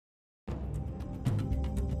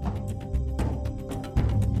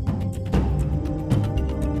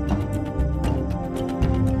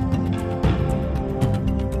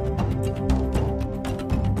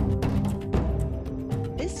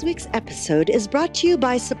week's episode is brought to you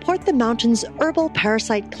by Support the Mountains Herbal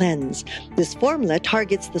Parasite Cleanse. This formula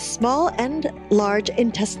targets the small and large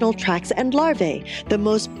intestinal tracts and larvae, the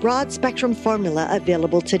most broad-spectrum formula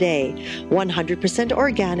available today. 100%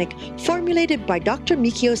 organic, formulated by Dr.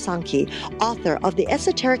 Mikio Sankey, author of the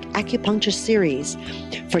Esoteric Acupuncture series.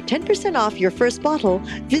 For 10% off your first bottle,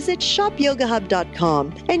 visit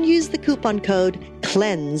shopyogahub.com and use the coupon code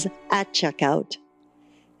CLEANSE at checkout.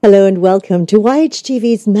 Hello and welcome to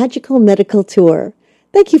YHTV's Magical Medical Tour.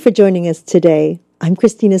 Thank you for joining us today. I'm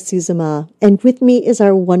Christina Suzuma, and with me is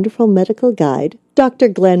our wonderful medical guide, Dr.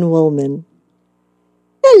 Glenn Woolman.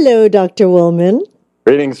 Hello, Dr. Woolman.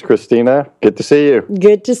 Greetings, Christina. Good to see you.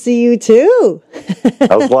 Good to see you, too.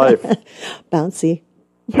 How's life? Bouncy.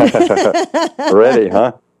 Ready,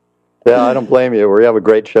 huh? Yeah, I don't blame you. We have a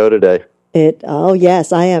great show today. Oh,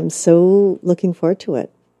 yes, I am so looking forward to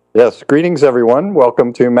it. Yes, greetings, everyone.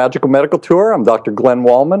 Welcome to Magical Medical Tour. I'm Dr. Glenn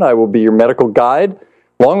Woolman. I will be your medical guide,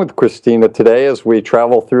 along with Christina today, as we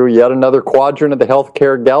travel through yet another quadrant of the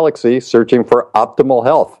healthcare galaxy, searching for optimal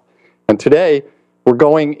health. And today, we're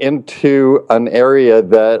going into an area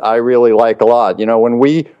that I really like a lot. You know, when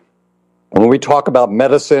we talk about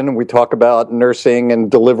medicine, we talk about nursing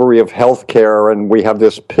and delivery of healthcare, and we have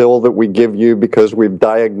this pill that we give you because we've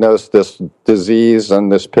diagnosed this disease,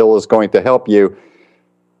 and this pill is going to help you.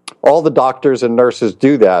 All the doctors and nurses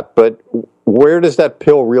do that, but where does that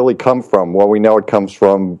pill really come from? Well, we know it comes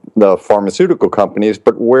from the pharmaceutical companies,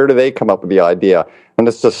 but where do they come up with the idea? And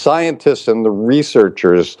it's the scientists and the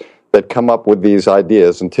researchers that come up with these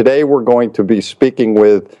ideas. And today we're going to be speaking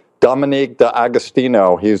with Dominique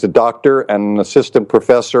D'Agostino. He's a doctor and an assistant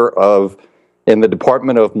professor in the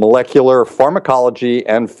Department of Molecular Pharmacology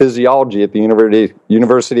and Physiology at the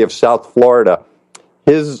University of South Florida.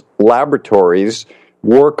 His laboratories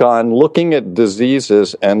work on looking at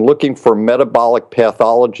diseases and looking for metabolic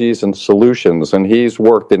pathologies and solutions. And he's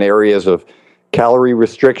worked in areas of calorie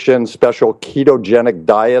restriction, special ketogenic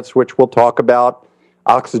diets, which we'll talk about,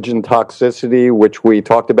 oxygen toxicity, which we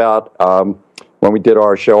talked about when we did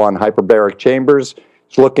our show on hyperbaric chambers.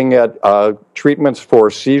 He's looking at treatments for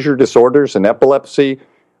seizure disorders and epilepsy,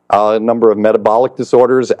 a number of metabolic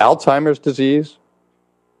disorders, Alzheimer's disease,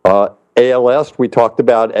 ALS, we talked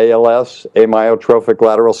about ALS, amyotrophic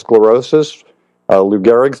lateral sclerosis, Lou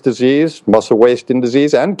Gehrig's disease, muscle wasting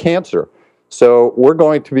disease, and cancer. So we're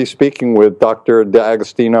going to be speaking with Dr.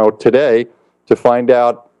 D'Agostino today to find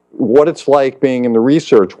out what it's like being in the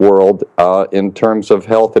research world in terms of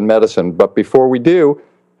health and medicine. But before we do,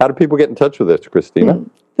 how do people get in touch with us, Christina?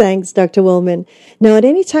 Thanks, Dr. Woolman. Now, at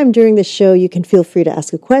any time during the show, you can feel free to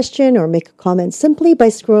ask a question or make a comment simply by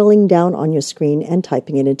scrolling down on your screen and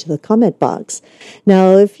typing it into the comment box.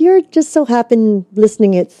 Now, if you're just so happen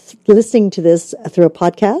listening to this through a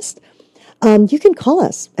podcast, you can call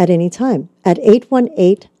us at any time at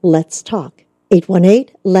 818-LETS-TALK.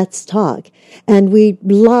 818-LETS-TALK. And we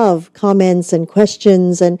love comments and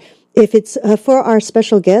questions, and if it's for our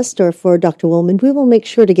special guest or for Dr. Woolman, we will make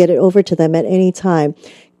sure to get it over to them at any time.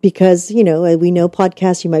 Because, you know, we know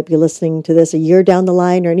podcasts, you might be listening to this a year down the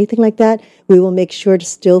line or anything like that. We will make sure to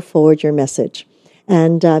still forward your message.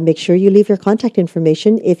 And make sure you leave your contact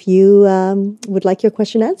information if you would like your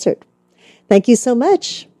question answered. Thank you so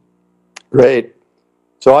much. Great.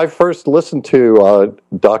 So I first listened to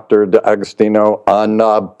Dr. D'Agostino on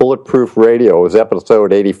Bulletproof Radio. It was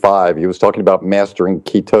episode 85. He was talking about mastering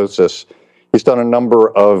ketosis. He's done a number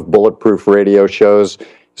of Bulletproof Radio shows.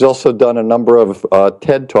 He's also done a number of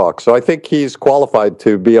TED Talks. So I think he's qualified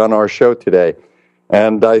to be on our show today.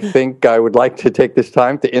 And I think I would like to take this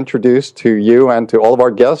time to introduce to you and to all of our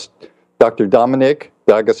guests, Dr. Dominique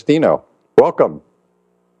D'Agostino. Welcome.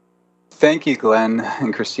 Thank you, Glenn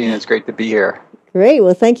and Christina. It's great to be here. Great.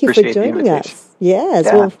 Well, thank you for joining us. Yes.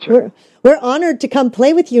 Yeah, well, sure. we're honored to come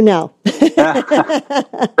play with you now.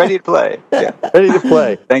 Ready to play. Yeah. Ready to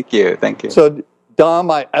play. Thank you. Thank you. So,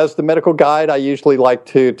 Dom, as the medical guide, I usually like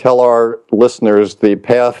to tell our listeners the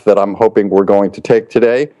path that I'm hoping we're going to take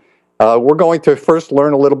today. We're going to first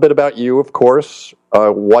learn a little bit about you, of course,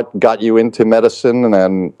 what got you into medicine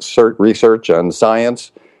and research and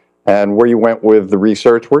science, and where you went with the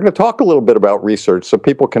research. We're going to talk a little bit about research so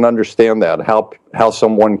people can understand that, how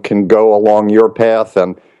someone can go along your path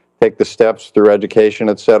and take the steps through education,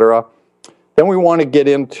 etc. Then we want to get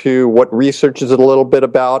into what research is a little bit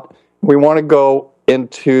about. We want to go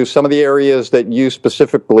into some of the areas that you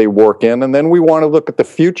specifically work in, and then we want to look at the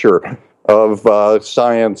future of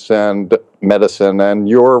science and medicine and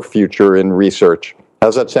your future in research.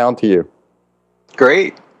 How's that sound to you?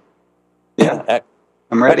 Great. Yeah,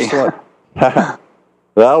 I'm ready.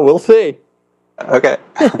 Well, we'll see. Okay.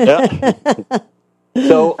 Yeah.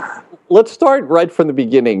 So let's start right from the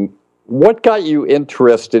beginning. What got you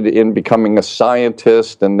interested in becoming a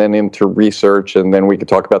scientist and then into research, and then we could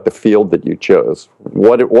talk about the field that you chose?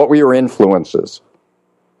 What were your influences?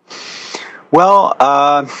 Well,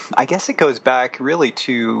 I guess it goes back really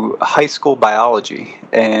to high school biology.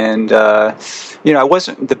 And, I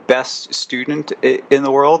wasn't the best student in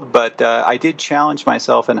the world, but I did challenge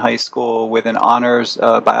myself in high school with an honors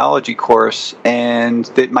biology course. And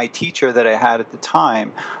that my teacher that I had at the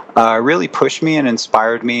time really pushed me and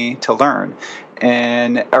inspired me to learn.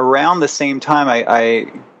 And around the same time,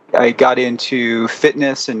 I got into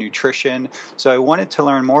fitness and nutrition, so I wanted to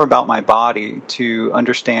learn more about my body to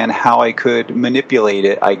understand how I could manipulate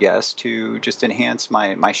it, I guess, to just enhance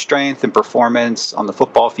my strength and performance on the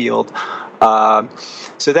football field.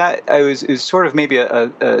 So that it was sort of maybe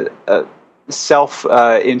a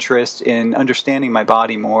self-interest in understanding my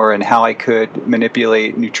body more and how I could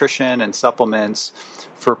manipulate nutrition and supplements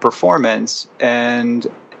for performance.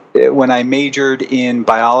 And when I majored in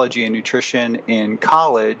biology and nutrition in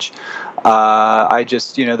college, I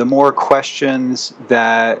just, the more questions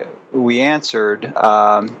that we answered,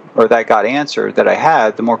 or that got answered that I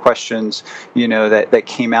had, the more questions, that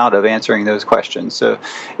came out of answering those questions. So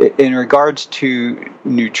in regards to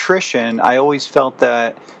nutrition, I always felt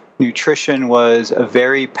that nutrition was a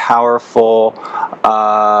very powerful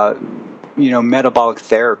metabolic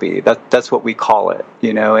therapy. That's what we call it,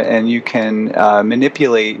 and you can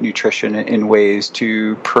manipulate nutrition in ways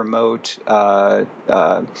to promote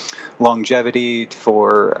longevity,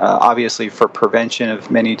 obviously for prevention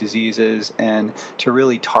of many diseases, and to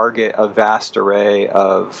really target a vast array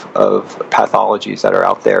of pathologies that are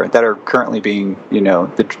out there that are currently being,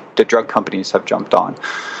 the drug companies have jumped on.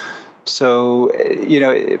 So,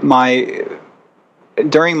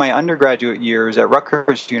 during my undergraduate years at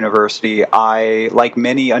Rutgers University, I, like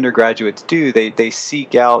many undergraduates do, they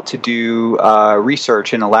seek out to do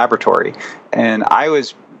research in a laboratory. And I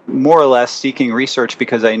was more or less seeking research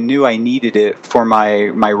because I knew I needed it for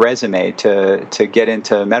my resume to get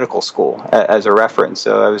into medical school as a reference.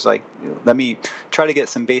 So I was like, let me try to get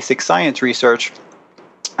some basic science research,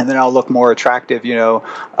 and then I'll look more attractive,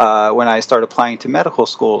 when I start applying to medical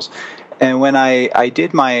schools. And when I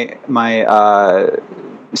did my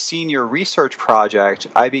senior research project,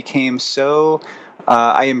 I became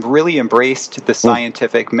I really embraced the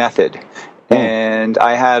scientific method. And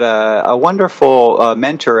I had a wonderful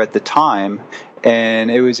mentor at the time,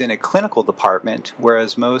 and it was in a clinical department,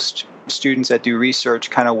 whereas most students that do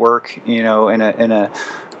research kind of work, in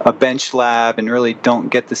a bench lab and really don't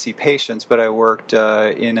get to see patients. But I worked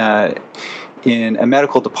in a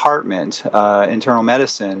medical department, internal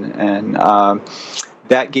medicine, and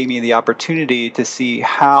that gave me the opportunity to see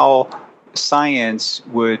how science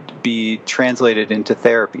would be translated into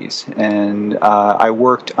therapies. And I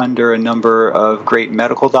worked under a number of great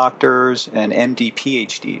medical doctors and MD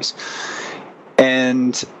PhDs.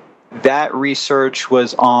 And that research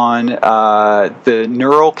was on the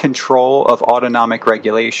neural control of autonomic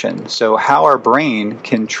regulation. So how our brain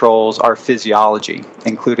controls our physiology,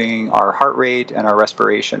 including our heart rate and our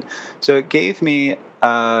respiration. So it gave me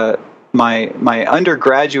my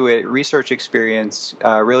undergraduate research experience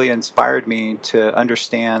really inspired me to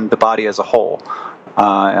understand the body as a whole.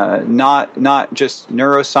 Not just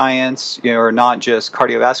neuroscience, or not just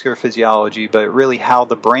cardiovascular physiology, but really how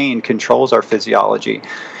the brain controls our physiology.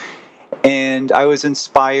 And I was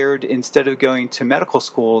inspired, instead of going to medical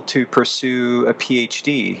school, to pursue a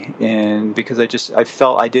PhD, and because I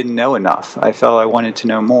felt I didn't know enough. I felt I wanted to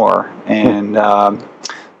know more, and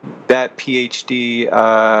that PhD,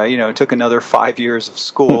 took another 5 years of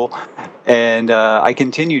school, and I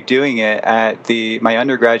continued doing it at my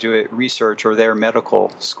undergraduate research, or their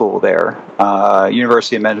medical school there,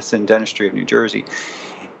 University of Medicine Dentistry of New Jersey.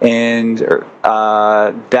 And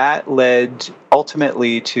that led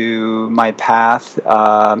ultimately to my path.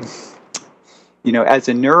 As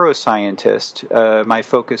a neuroscientist, my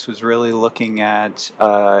focus was really looking at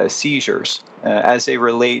seizures as they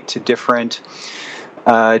relate to different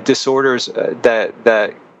disorders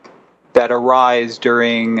that arise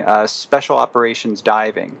during special operations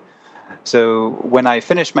diving. So when I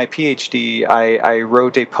finished my PhD, I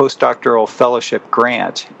wrote a postdoctoral fellowship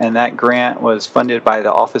grant, and that grant was funded by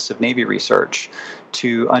the Office of Navy Research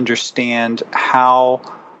to understand how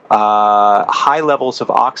high levels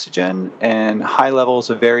of oxygen and high levels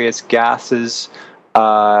of various gases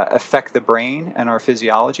affect the brain and our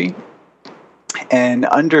physiology. And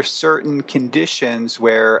under certain conditions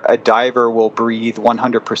where a diver will breathe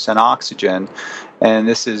 100% oxygen, and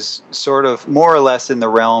this is sort of more or less in the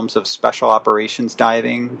realms of special operations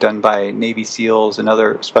diving done by Navy SEALs and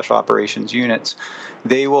other special operations units,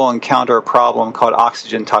 they will encounter a problem called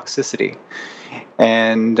oxygen toxicity.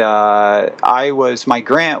 And my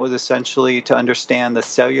grant was essentially to understand the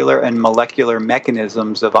cellular and molecular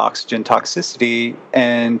mechanisms of oxygen toxicity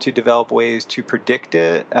and to develop ways to predict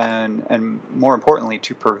it and more importantly,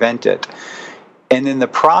 to prevent it. And in the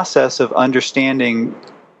process of understanding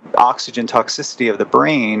oxygen toxicity of the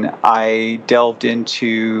brain, I delved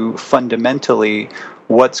into fundamentally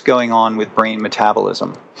what's going on with brain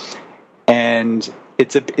metabolism. And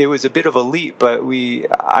it was a bit of a leap, but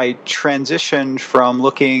I transitioned from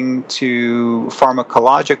looking to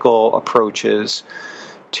pharmacological approaches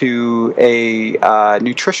to a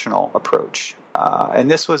nutritional approach. And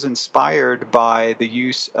this was inspired by the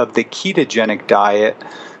use of the ketogenic diet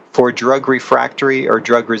for drug refractory or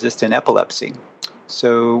drug resistant epilepsy.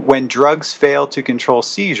 So when drugs fail to control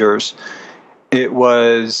seizures, it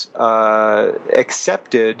was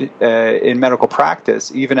accepted in medical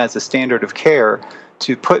practice, even as a standard of care,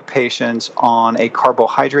 to put patients on a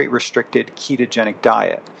carbohydrate-restricted ketogenic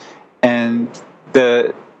diet. And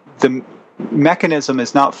the mechanism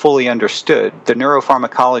is not fully understood. The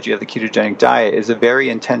neuropharmacology of the ketogenic diet is a very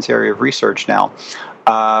intense area of research now,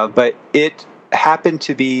 but it happened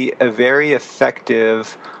to be a very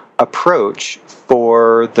effective approach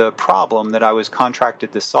for the problem that I was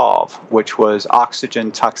contracted to solve, which was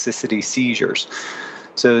oxygen toxicity seizures.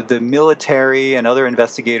 So the military and other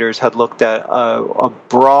investigators had looked at a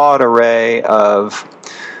broad array of,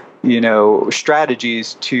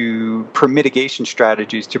 strategies mitigation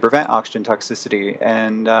strategies to prevent oxygen toxicity.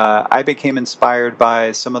 And I became inspired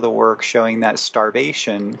by some of the work showing that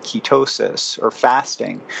starvation, ketosis, or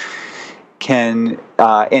fasting can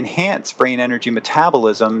enhance brain energy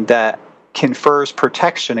metabolism that confers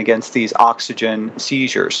protection against these oxygen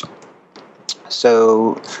seizures.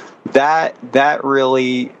 So that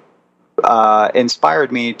really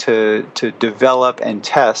inspired me to develop and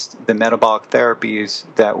test the metabolic therapies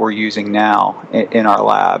that we're using now in our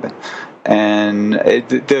lab. And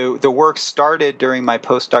the work started during my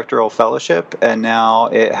postdoctoral fellowship, and now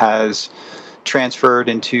it has transferred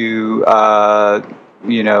into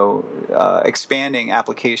expanding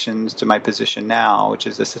applications to my position now, which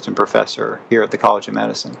is assistant professor here at the College of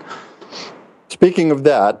Medicine. Speaking of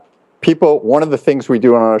that, one of the things we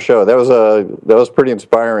do on our show, that was pretty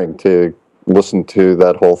inspiring to listen to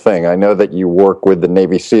that whole thing. I know that you work with the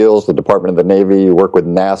Navy SEALs, the Department of the Navy, you work with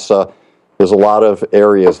NASA. There's a lot of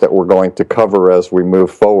areas that we're going to cover as we move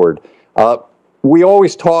forward. We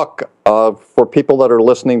always talk for people that are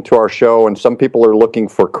listening to our show, and some people are looking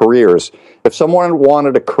for careers. If someone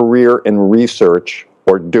wanted a career in research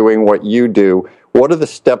or doing what you do, what are the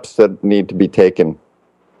steps that need to be taken?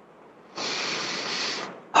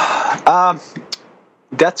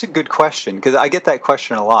 That's a good question, because I get that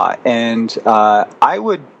question a lot. And I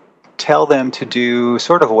would tell them to do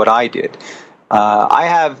sort of what I did.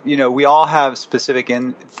 We all have specific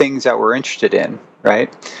things that we're interested in,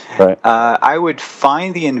 right? I would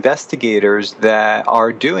find the investigators that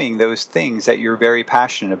are doing those things that you're very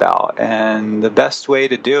passionate about. And the best way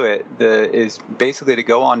to do it is basically to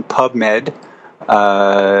go on PubMed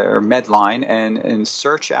or Medline and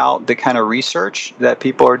search out the kind of research that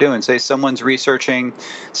people are doing. Say someone's researching,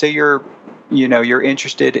 say you're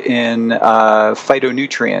interested in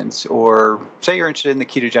phytonutrients, or say you're interested in the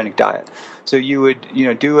ketogenic diet. So you would,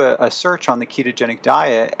 do a search on the ketogenic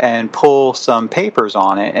diet and pull some papers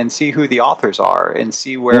on it and see who the authors are and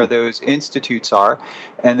see where those institutes are.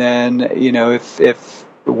 And then, if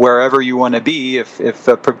wherever you want to be, if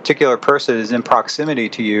a particular person is in proximity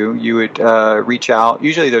to you, you would reach out.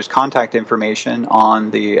 Usually there's contact information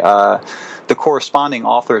on the corresponding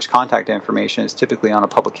author's contact information is typically on a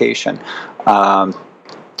publication,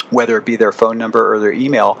 whether it be their phone number or their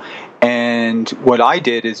email. And what I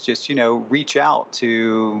did is just, reach out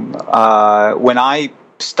to, when I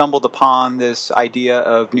stumbled upon this idea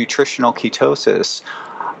of nutritional ketosis,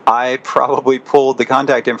 I probably pulled the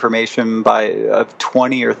contact information of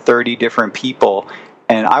 20 or 30 different people,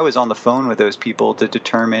 and I was on the phone with those people to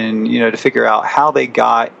determine, to figure out how they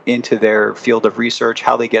got into their field of research,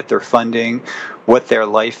 how they get their funding, what their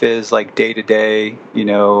life is like day to day,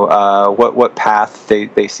 what path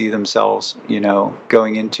they see themselves,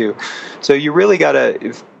 going into. So you really got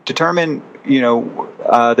to determine,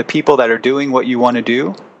 the people that are doing what you want to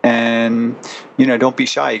do. And, don't be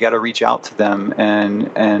shy. You got to reach out to them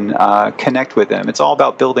and connect with them. It's all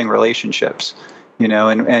about building relationships.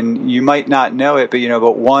 and you might not know it, but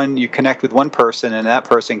you connect with one person, and that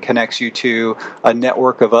person connects you to a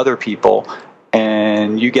network of other people,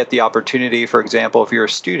 and you get the opportunity, for example, if you're a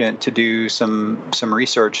student, to do some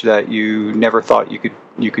research that you never thought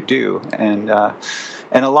you could do, and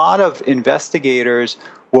a lot of investigators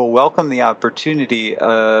will welcome the opportunity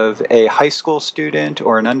of a high school student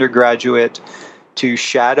or an undergraduate to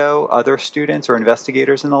shadow other students or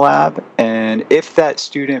investigators in the lab. And if that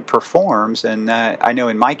student performs, and that, I know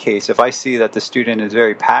in my case, if I see that the student is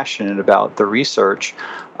very passionate about the research,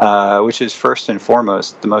 which is first and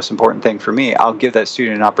foremost the most important thing for me, I'll give that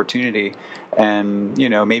student an opportunity and,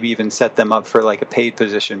 maybe even set them up for like a paid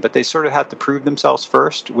position. But they sort of have to prove themselves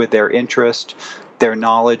first with their interest, their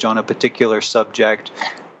knowledge on a particular subject,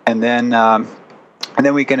 and then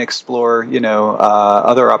we can explore,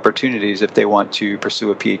 other opportunities if they want to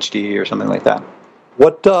pursue a PhD or something like that.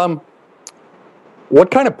 What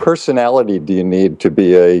kind of personality do you need to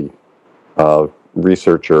be a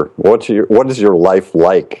researcher? What is your life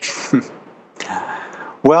like?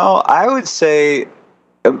 Well, I would say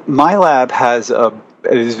my lab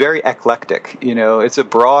is very eclectic. It's a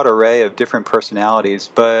broad array of different personalities.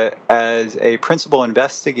 But as a principal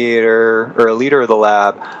investigator or a leader of the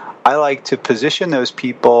lab, I like to position those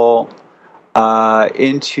people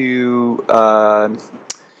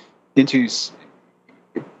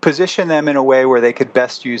position them in a way where they could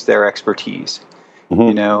best use their expertise.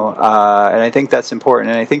 Mm-hmm. And I think that's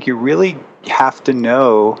important. And I think you really have to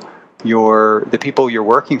know the people you're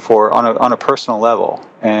working for on a personal level.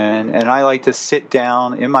 And I like to sit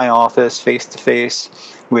down in my office face to face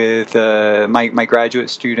with my graduate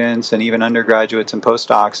students and even undergraduates and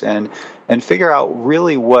postdocs and figure out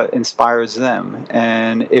really what inspires them.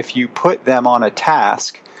 And if you put them on a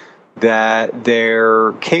task that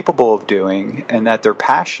they're capable of doing and that they're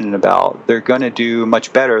passionate about, they're going to do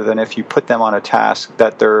much better than if you put them on a task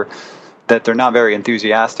that they're not very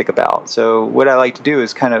enthusiastic about. So what I like to do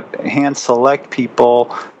is kind of hand select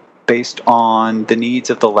people based on the needs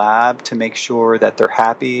of the lab to make sure that they're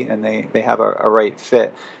happy and they have a right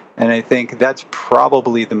fit. And I think that's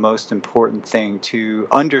probably the most important thing, to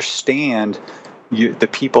understand the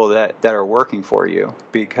people that are working for you,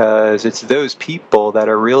 because it's those people that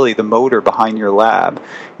are really the motor behind your lab.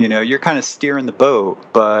 You're kind of steering the boat,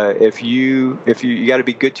 but if you got to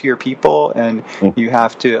be good to your people, and you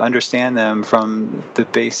have to understand them from the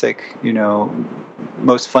basic,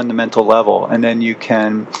 most fundamental level, and then you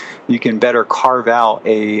can better carve out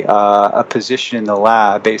a position in the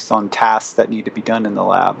lab based on tasks that need to be done in the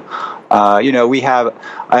lab. I have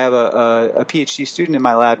a PhD student in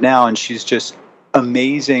my lab now, and she's just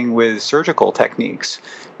amazing with surgical techniques.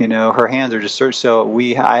 Her hands are just so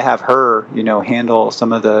I have her handle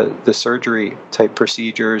some of the surgery type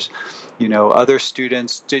procedures. Other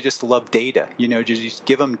students, they just love data. Just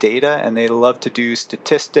give them data, and they love to do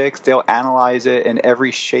statistics. They'll analyze it in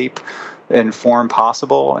every shape and form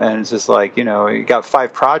possible, and it's just like, you got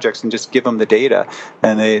 5 projects and just give them the data,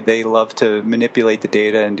 and they love to manipulate the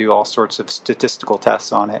data and do all sorts of statistical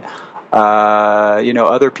tests on it.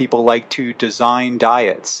 Other people like to design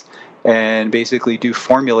diets and basically do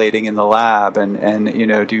formulating in the lab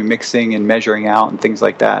and do mixing and measuring out and things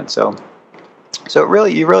like that. So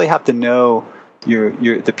really, you really have to know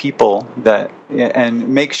the people and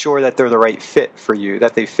make sure that they're the right fit for you,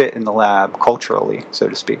 that they fit in the lab culturally, so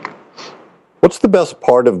to speak. What's the best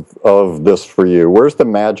part of this for you? Where's the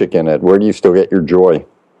magic in it? Where do you still get your joy?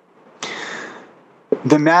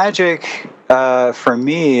 The magic for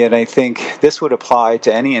me, and I think this would apply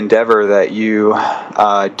to any endeavor that you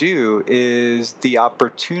do, is the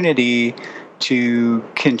opportunity to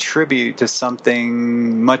contribute to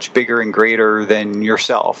something much bigger and greater than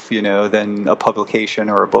yourself, than a publication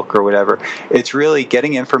or a book or whatever. It's really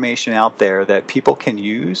getting information out there that people can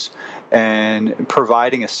use, and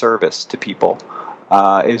providing a service to people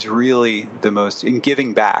is really the most, in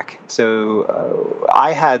giving back. So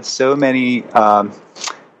I had so many, I'm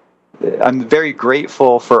very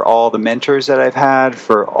grateful for all the mentors that I've had,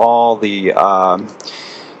 for all the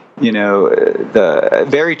the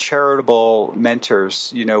very charitable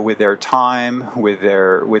mentors, with their time, with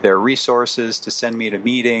their resources to send me to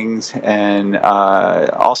meetings. And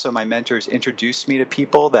also my mentors introduced me to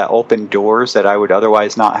people that opened doors that I would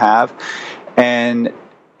otherwise not have. And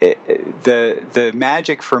the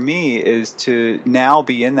magic for me is to now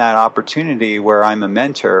be in that opportunity where I'm a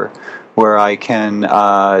mentor, where I can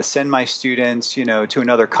send my students, to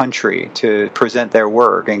another country to present their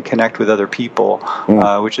work and connect with other people,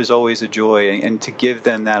 which is always a joy, and to give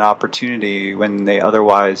them that opportunity when they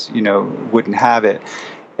otherwise, wouldn't have it.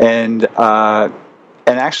 And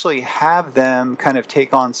and actually have them kind of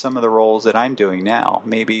take on some of the roles that I'm doing now.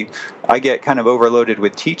 Maybe I get kind of overloaded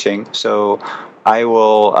with teaching, so I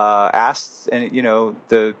will ask, and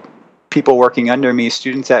the people working under me,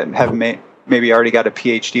 students that have maybe already got a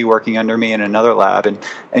PhD working under me in another lab,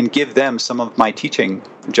 and give them some of my teaching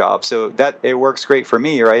jobs. So that it works great for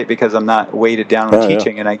me, right? Because I'm not weighted down with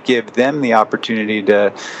teaching, and I give them the opportunity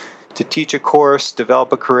to teach a course,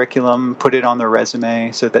 develop a curriculum, put it on their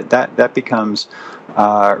resume. So that becomes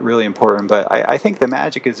really important. But I think the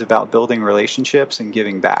magic is about building relationships and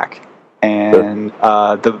giving back. And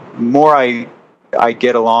the more I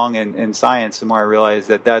get along in science, the more I realize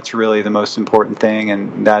that that's really the most important thing,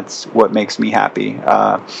 and that's what makes me happy.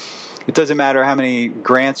 It doesn't matter how many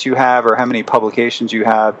grants you have or how many publications you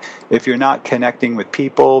have. If you're not connecting with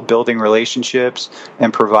people, building relationships,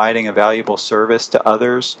 and providing a valuable service to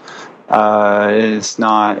others, it's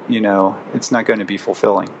not going to be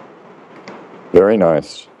fulfilling. Very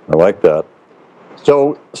nice. I like that.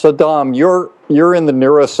 So Dom, you're in the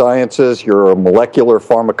neurosciences. You're a molecular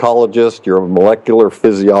pharmacologist. You're a molecular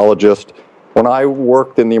physiologist. When I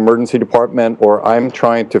worked in the emergency department, or I'm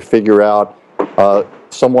trying to figure out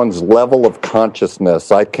someone's level of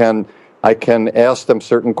consciousness, I can ask them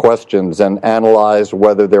certain questions and analyze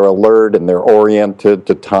whether they're alert and they're oriented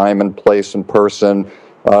to time and place and person,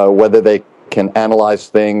 whether they can analyze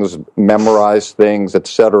things, memorize things,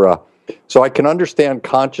 etc. So I can understand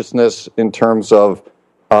consciousness in terms of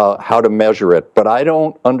how to measure it, but I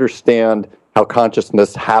don't understand how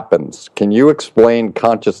consciousness happens. Can you explain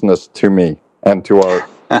consciousness to me and to our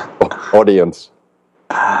audience?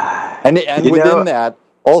 And within that,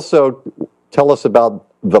 also tell us about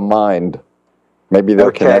the mind. Maybe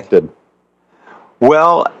they're connected.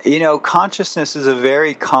 Well, consciousness is a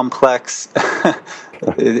very complex.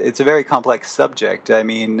 It's a very complex subject. I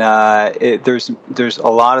mean, there's a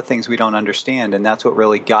lot of things we don't understand, and that's what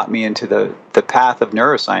really got me into the path of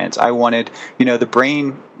neuroscience. I wanted, the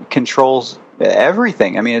brain controls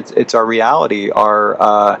everything. I mean, it's our reality.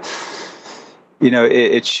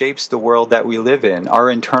 It shapes the world that we live in. Our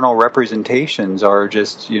internal representations are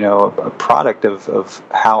just, a product of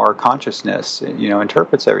how our consciousness,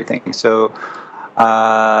 interprets everything. So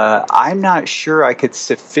I'm not sure I could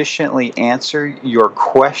sufficiently answer your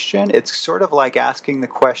question. It's sort of like asking the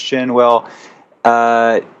question, well,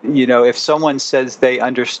 if someone says they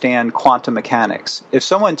understand quantum mechanics, if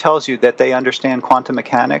someone tells you that they understand quantum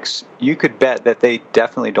mechanics, you could bet that they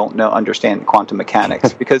definitely don't understand quantum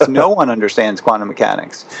mechanics, because no one understands quantum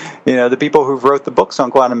mechanics. The people who wrote the books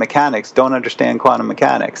on quantum mechanics don't understand quantum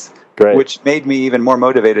mechanics. Great. Which made me even more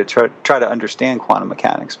motivated to try to understand quantum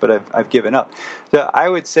mechanics, but I've given up. So I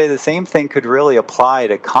would say the same thing could really apply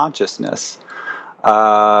to consciousness.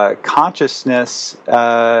 Consciousness,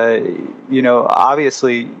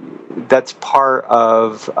 obviously that's part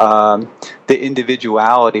of the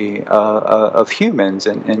individuality of humans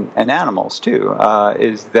and animals too,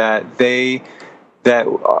 is that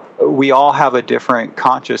we all have a different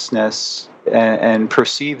consciousness and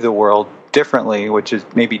perceive the world differently, which is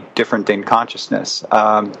maybe different than consciousness.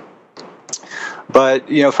 But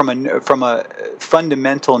from a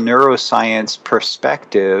fundamental neuroscience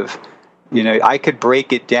perspective, I could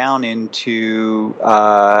break it down into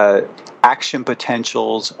action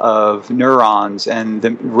potentials of neurons and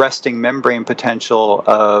the resting membrane potential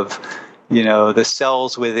of the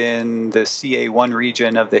cells within the CA1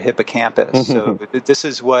 region of the hippocampus. So this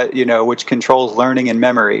is what, which controls learning and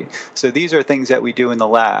memory. So these are things that we do in the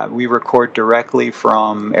lab. We record directly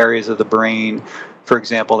from areas of the brain, for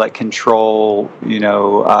example, that control,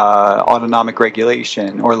 autonomic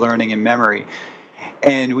regulation or learning and memory.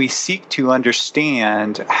 And we seek to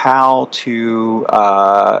understand how to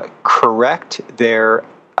correct their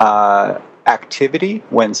activity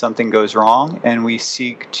when something goes wrong, and we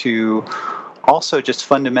seek to also just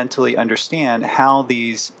fundamentally understand how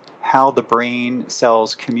the brain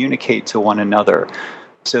cells communicate to one another.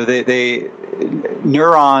 So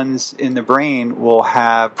neurons in the brain will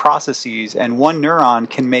have processes, and one neuron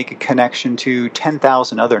can make a connection to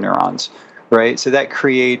 10,000 other neurons, right? So that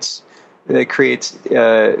creates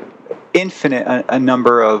infinite a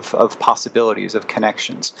number of possibilities of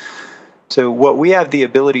connections. So what we have the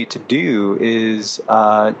ability to do is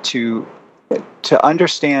to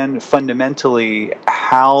understand fundamentally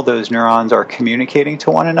how those neurons are communicating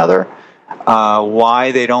to one another,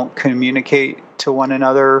 why they don't communicate to one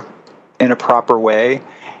another in a proper way,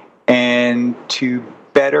 and to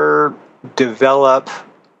better develop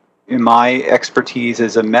my expertise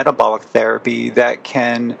as a metabolic therapy that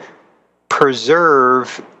can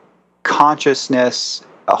preserve consciousness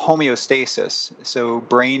homeostasis, so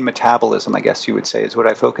brain metabolism, I guess you would say, is what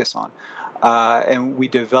I focus on. And we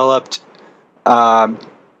developed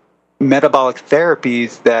metabolic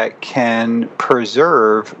therapies that can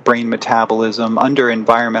preserve brain metabolism under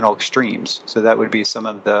environmental extremes. So that would be some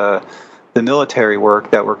of the military work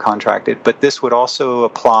that we're contracted. But this would also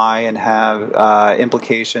apply and have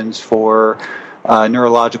implications for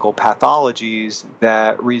neurological pathologies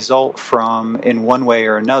that result from, in one way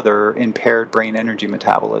or another, impaired brain energy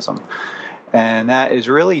metabolism. And that is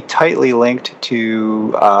really tightly linked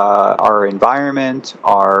to our environment,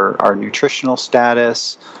 our nutritional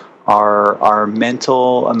status, our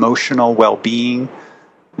mental, emotional well-being.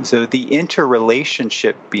 So the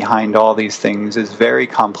interrelationship behind all these things is very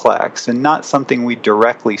complex and not something we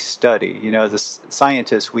directly study. You know, as a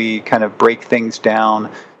scientist, we kind of break things down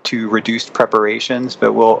to reduced preparations,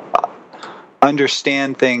 but we'll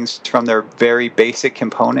understand things from their very basic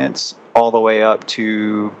components all the way up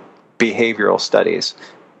to behavioral studies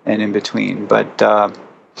and in between. But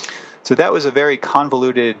so that was a very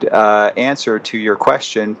convoluted answer to your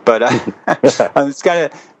question, but I'm just kind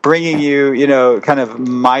of bringing you, you know, kind of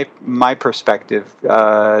my perspective.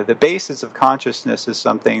 The basis of consciousness is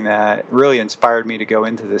something that really inspired me to go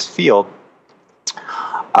into this field.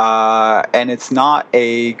 And it's not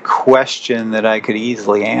a question that I could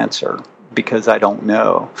easily answer because I don't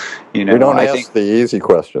know. You know, we don't ask the easy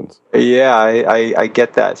questions. Yeah, I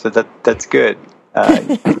get that. So that's good.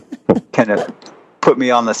 Kind of put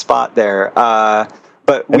me on the spot there.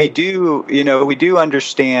 But we do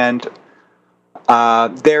understand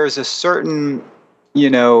there's a certain, you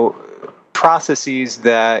know, processes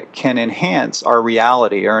that can enhance our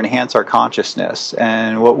reality or enhance our consciousness.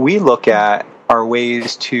 And what we look at are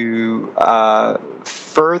ways to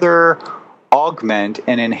further augment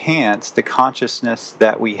and enhance the consciousness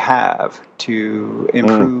that we have to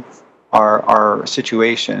improve our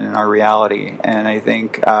situation and our reality. And I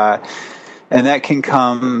think, and that can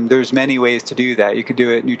come, there's many ways to do that. You could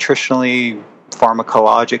do it nutritionally,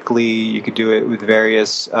 pharmacologically, you could do it with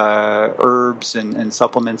various herbs and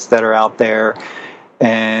supplements that are out there.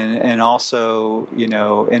 And also, you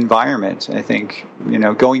know, environment. I think, you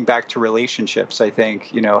know, going back to relationships, I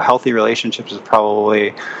think, you know, healthy relationships is probably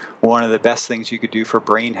one of the best things you could do for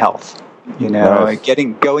brain health. You know, nice.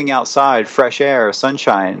 Going outside, fresh air,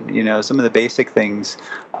 sunshine, you know, some of the basic things.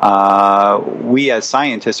 We as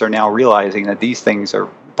scientists are now realizing that these things are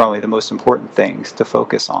probably the most important things to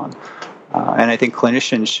focus on. And I think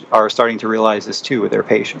clinicians are starting to realize this too with their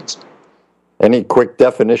patients. Any quick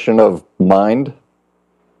definition of mind?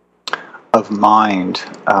 Of mind.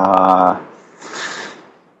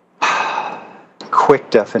 Quick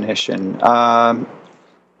definition.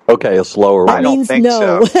 Okay, a slower one. I don't think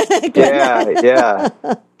so. Yeah.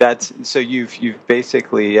 That's so you've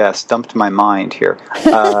basically stumped my mind here.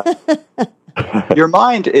 Your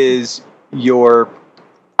mind is your,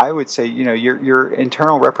 I would say, you know, your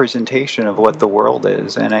internal representation of what the world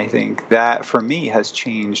is, and I think that for me has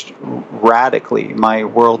changed radically. My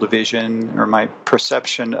world vision or my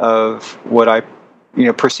perception of what I, you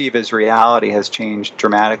know, perceive as reality has changed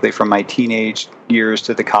dramatically from my teenage years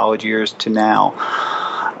to the college years to now,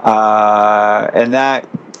 and that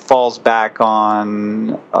falls back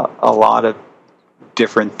on a lot of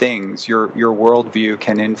different things. Your worldview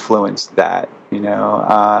can influence that. You know,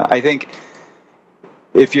 I think.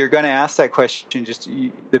 If you're going to ask that question,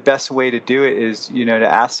 the best way to do it is, you know, to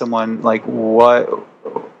ask someone like, what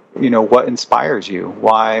inspires you?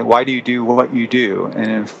 Why do you do what you do?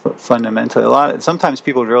 And fundamentally, sometimes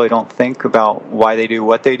people really don't think about why they do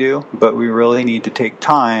what they do, but we really need to take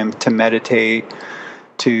time to meditate.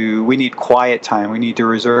 We need quiet time. We need to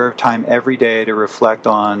reserve time every day to reflect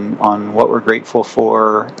on what we're grateful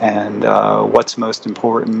for and what's most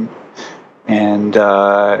important. And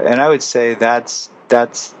I would say that's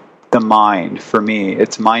the mind for me.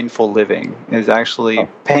 It's mindful living, is actually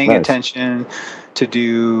paying attention to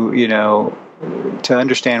do, you know, to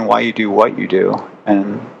understand why you do what you do.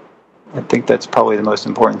 And I think that's probably the most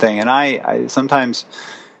important thing. And I sometimes,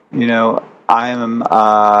 you know, I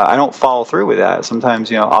don't follow through with that. Sometimes,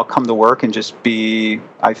 you know, I'll come to work and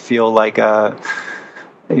I feel like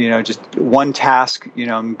you know, just one task, you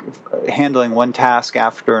know, I'm handling one task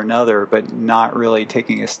after another, but not really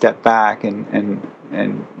taking a step back and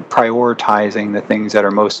prioritizing the things that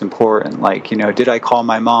are most important. Like, you know, did I call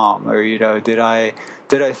my mom? Or, you know, did I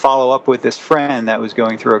follow up with this friend that was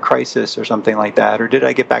going through a crisis or something like that? Or did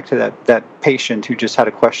I get back to that patient who just had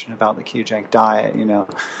a question about the ketogenic diet? You know,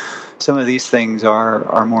 some of these things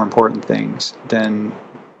are more important things than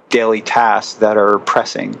daily tasks that are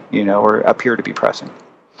pressing, you know, or appear to be pressing.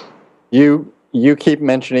 You keep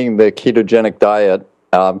mentioning the ketogenic diet.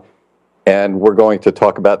 And we're going to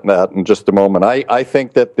talk about that in just a moment. I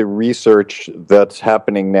think that the research that's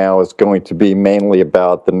happening now is going to be mainly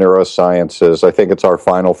about the neurosciences. I think it's our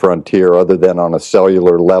final frontier, other than on a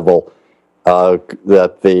cellular level,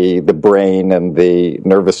 that the brain and the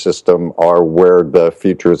nervous system are where the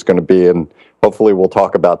future is going to be. And hopefully we'll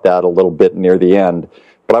talk about that a little bit near the end.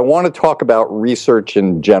 But I want to talk about research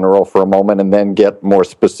in general for a moment and then get more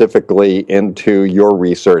specifically into your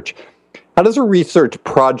research. How does a research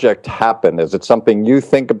project happen? Is it something you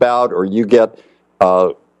think about, or you get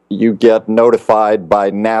notified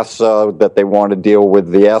by NASA that they want to deal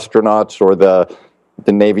with the astronauts or the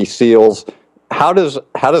Navy SEALs? How does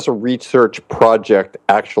a research project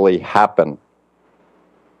actually happen?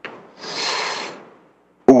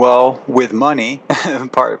 Well, with money,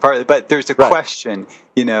 partly, but there's a question,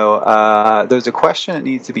 there's a question that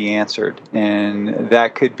needs to be answered. And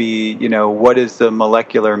that could be, what is the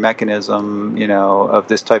molecular mechanism, of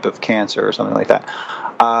this type of cancer or something like that.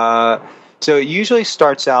 So it usually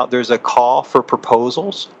starts out, there's a call for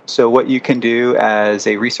proposals. So what you can do as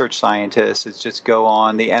a research scientist is just go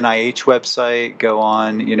on the NIH website, go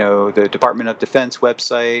on, the Department of Defense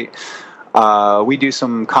website. We do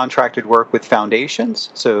some contracted work with foundations,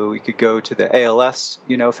 so we could go to the ALS,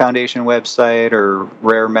 foundation website or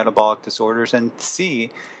Rare Metabolic Disorders and see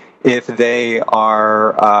if they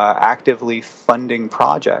are actively funding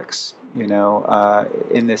projects,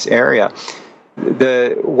 in this area.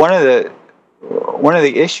 One of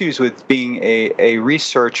the issues with being a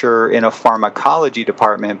researcher in a pharmacology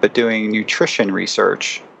department, but doing nutrition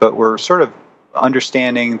research, but we're sort of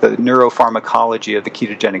understanding the neuropharmacology of the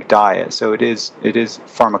ketogenic diet. So it is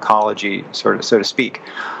pharmacology, so to speak.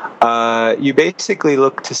 You basically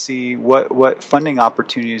look to see what funding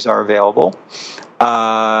opportunities are available.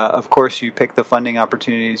 Of course, you pick the funding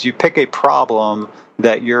opportunities. You pick a problem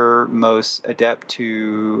that you're most adept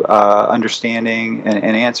to understanding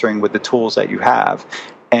and answering with the tools that you have.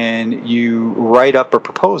 And you write up a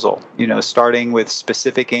proposal, starting with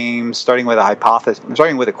specific aims, starting with a hypothesis,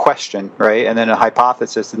 starting with a question, right? And then a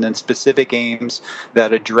hypothesis, and then specific aims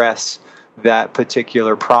that address that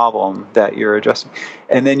particular problem that you're addressing.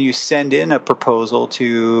 And then you send in a proposal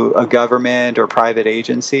to a government or private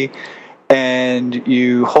agency, and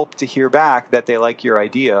you hope to hear back that they like your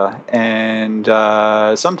idea. And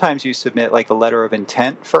sometimes you submit like a letter of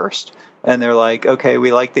intent first, and they're like, okay,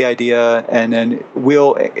 we like the idea, and then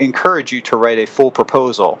we'll encourage you to write a full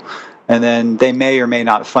proposal. And then they may or may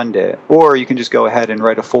not fund it. Or you can just go ahead and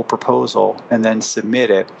write a full proposal and then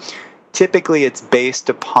submit it. Typically, it's based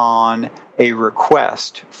upon a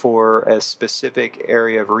request for a specific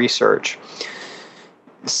area of research.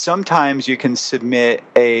 Sometimes you can submit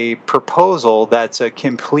a proposal that's a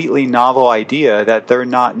completely novel idea that they're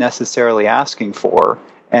not necessarily asking for,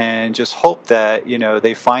 and just hope that,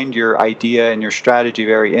 they find your idea and your strategy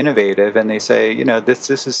very innovative, and they say, this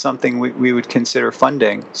is something we would consider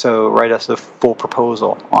funding, so write us a full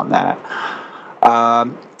proposal on that.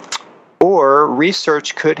 Or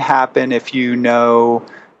research could happen if in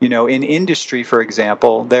industry, for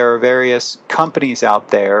example, there are various companies out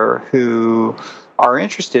there who are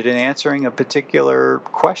interested in answering a particular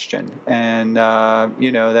question, and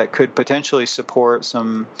that could potentially support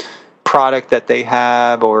some product that they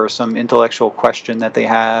have or some intellectual question that they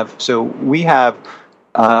have. So we have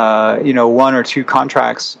one or two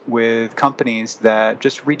contracts with companies that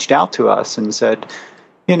just reached out to us and said,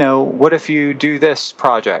 what if you do this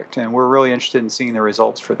project? And we're really interested in seeing the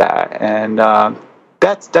results for that. And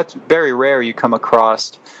that's very rare. You come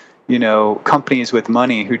across companies with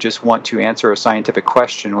money who just want to answer a scientific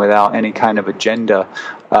question without any kind of agenda.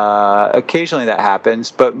 Occasionally that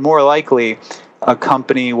happens, but more likely a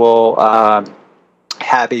company will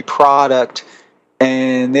have a product,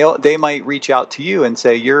 and they might reach out to you and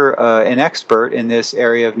say, you're an expert in this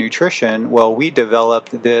area of nutrition. Well, we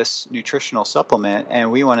developed this nutritional supplement,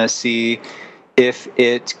 and we want to see if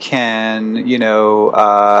it can,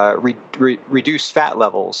 reduce fat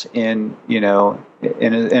levels in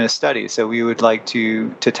a study. So we would like to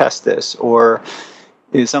test this. Or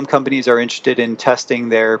some companies are interested in testing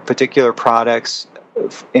their particular products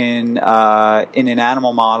in an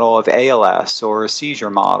animal model of ALS or a seizure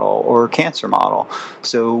model or a cancer model.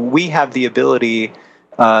 So we have the ability.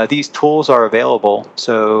 These tools are available.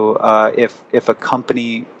 So if a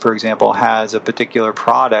company, for example, has a particular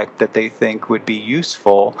product that they think would be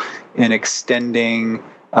useful in enhancing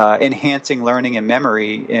learning and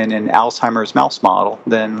memory in an Alzheimer's mouse model,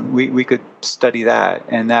 then we could study that.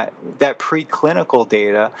 And that preclinical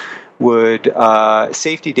data would,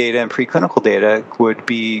 safety data and preclinical data would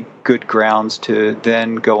be good grounds to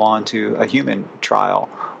then go on to a human trial.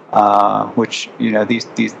 which,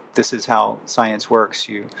 this is how science works.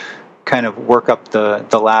 You kind of work up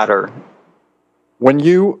the ladder. When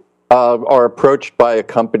you are approached by a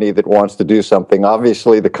company that wants to do something,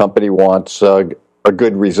 obviously the company wants a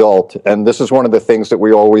good result. And this is one of the things that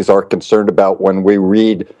we always are concerned about when we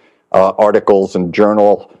read articles and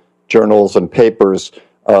journals and papers.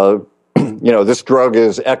 This drug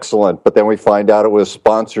is excellent, but then we find out it was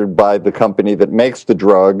sponsored by the company that makes the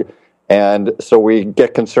drug. And so we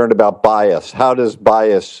get concerned about bias. How does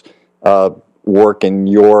bias work in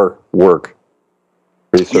your work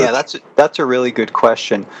research? Yeah, that's a really good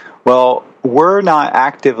question. Well, we're not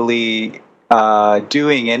actively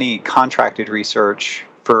doing any contracted research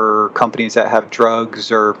for companies that have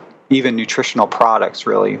drugs or even nutritional products,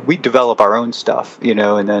 really. We develop our own stuff,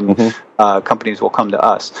 and then companies will come to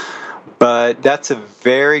us. But that's a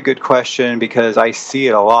very good question because I see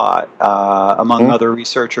it a lot among other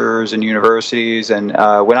researchers and universities. And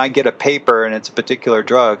when I get a paper and it's a particular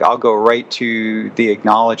drug, I'll go right to the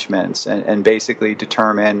acknowledgments and basically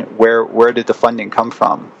determine where did the funding come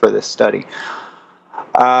from for this study.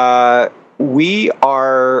 We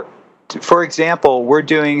are, for example, we're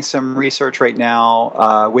doing some research right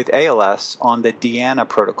now with ALS on the Deanna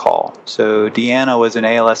protocol. So Deanna was an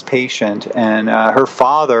ALS patient, and her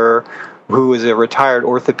father, who was a retired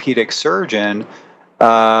orthopedic surgeon,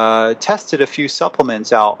 tested a few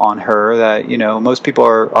supplements out on her that most people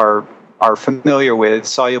are familiar with: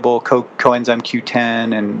 soluble coenzyme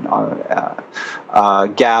Q10 and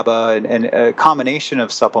GABA, and a combination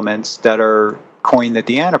of supplements that are coined the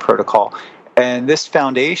Deanna protocol. And this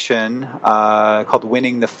foundation, called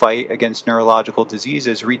Winning the Fight Against Neurological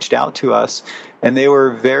Diseases, reached out to us, and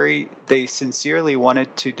they sincerely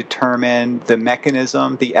wanted to determine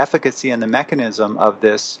the efficacy and the mechanism of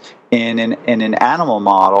this in an animal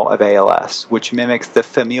model of ALS, which mimics the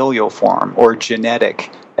familial form or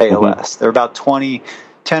genetic ALS. There are about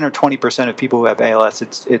 10 or 20% of people who have ALS.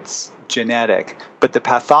 It's genetic, but the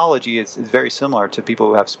pathology is very similar to people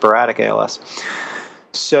who have sporadic ALS.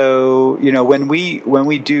 So, when we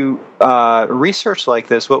do research like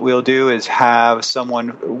this, what we'll do is have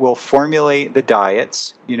we'll formulate the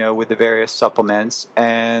diets, with the various supplements,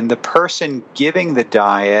 and the person giving the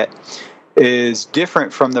diet is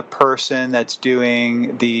different from the person that's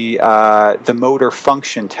doing the motor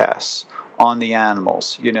function tests on the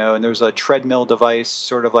animals, and there's a treadmill device,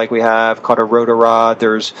 sort of like we have, called a Rotarod.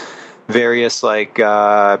 There's various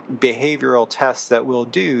behavioral tests that we'll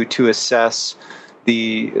do to assess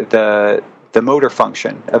the motor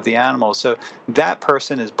function of the animal. So that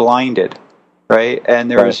person is blinded, right? And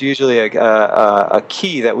there's usually a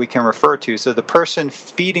key that we can refer to. So the person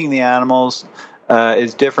feeding the animals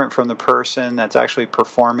is different from the person that's actually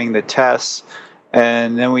performing the tests.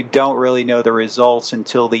 And then we don't really know the results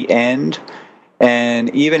until the end. And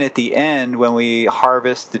even at the end, when we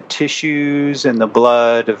harvest the tissues and the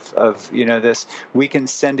blood of this, we can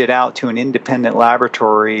send it out to an independent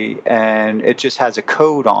laboratory, and it just has a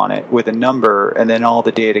code on it with a number, and then all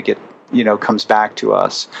the data comes back to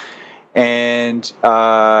us. And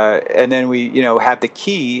then we have the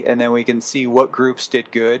key, and then we can see what groups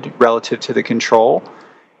did good relative to the control.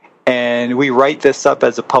 And we write this up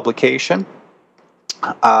as a publication.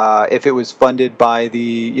 If it was funded by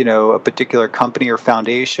a particular company or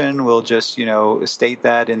foundation, we'll just state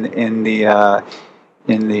that in the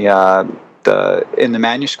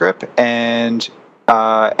manuscript. And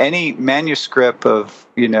any manuscript of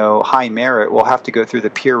high merit will have to go through the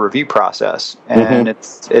peer review process, and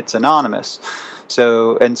it's anonymous.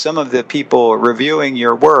 So, and some of the people reviewing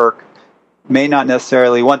your work may not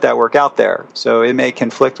necessarily want that work out there. So it may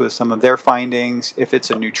conflict with some of their findings. If it's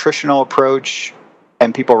a nutritional approach,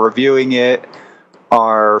 and people reviewing it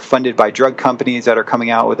are funded by drug companies that are coming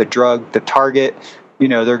out with a drug, the target,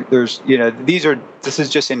 this is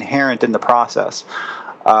just inherent in the process.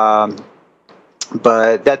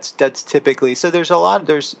 But that's typically, so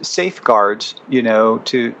there's safeguards,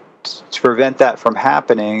 to prevent that from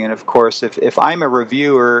happening. And of course, if I'm a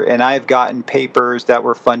reviewer and I've gotten papers that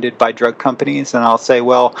were funded by drug companies, and I'll say,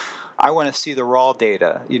 well, I want to see the raw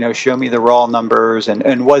data, show me the raw numbers,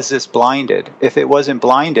 and was this blinded? If it wasn't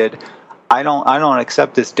blinded, I don't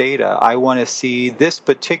accept this data. I want to see this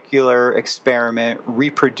particular experiment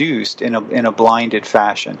reproduced in a blinded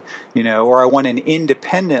fashion, or I want an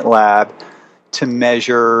independent lab to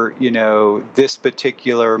measure, this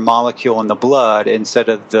particular molecule in the blood instead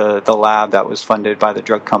of the lab that was funded by the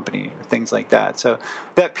drug company, or things like that. So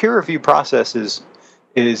that peer review process is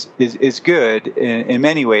good in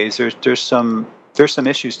many ways. There's some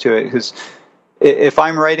issues to it, because if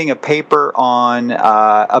I'm writing a paper on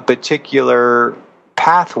a particular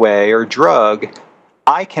pathway or drug,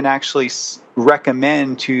 I can actually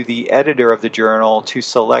recommend to the editor of the journal to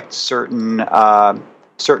select certain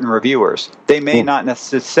reviewers. They may not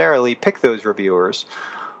necessarily pick those reviewers,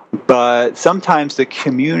 but sometimes the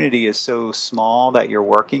community is so small that you're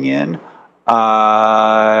working in,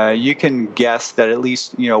 you can guess that at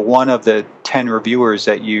least one of the 10 reviewers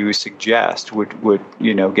that you suggest would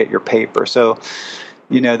get your paper. So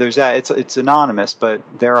there's that. It's anonymous, but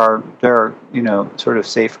there are sort of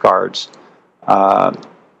safeguards. The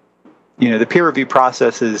peer review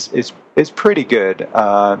process is pretty good.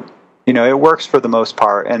 It works for the most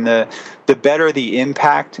part, and the better the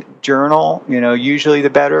impact journal, usually the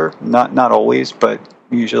better. Not always, but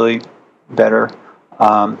usually better.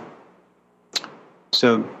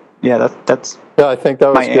 So yeah, that's I think that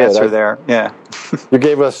was my good. answer there. Yeah, you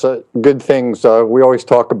gave us good things. We always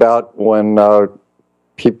talk about when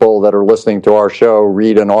people that are listening to our show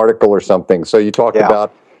read an article or something. So you talked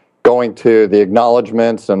about going to the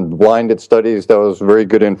acknowledgments and blinded studies. That was very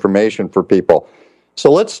good information for people.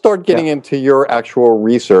 So let's start getting into your actual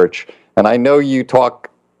research. And I know you talk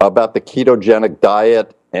about the ketogenic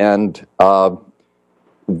diet and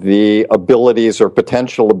the abilities or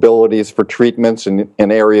potential abilities for treatments in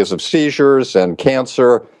areas of seizures and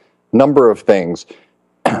cancer, number of things.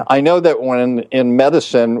 I know that when in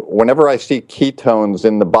medicine, whenever I see ketones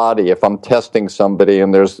in the body, if I'm testing somebody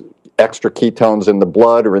and there's extra ketones in the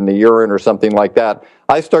blood or in the urine or something like that,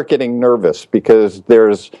 I start getting nervous because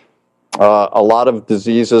there's a lot of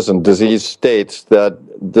diseases and disease states that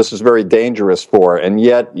this is very dangerous for, and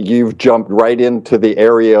yet you've jumped right into the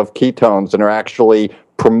area of ketones and are actually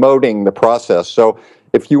promoting the process. So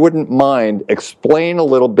if you wouldn't mind, explain a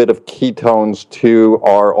little bit of ketones to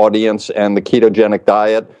our audience and the ketogenic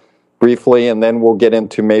diet briefly, and then we'll get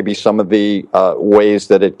into maybe some of the ways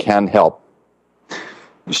that it can help.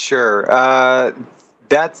 Sure.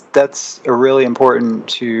 That's really important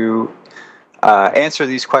to answer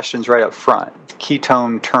these questions right up front.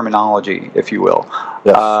 Ketone terminology, if you will.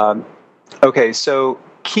 Yes. Okay, so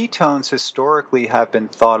ketones historically have been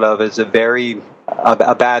thought of as a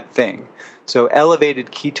bad thing. So elevated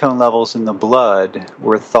ketone levels in the blood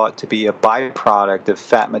were thought to be a byproduct of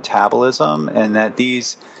fat metabolism, and that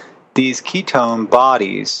these ketone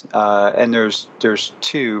bodies, and there's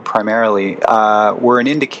two primarily, were an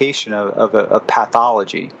indication of a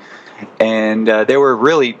pathology, and they were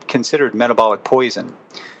really considered metabolic poison.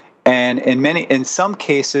 And in some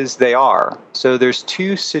cases they are. So there's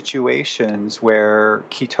two situations where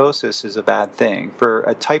ketosis is a bad thing. For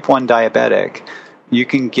a type 1 diabetic, you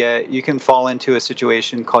can fall into a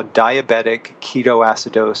situation called diabetic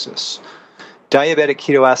ketoacidosis. Diabetic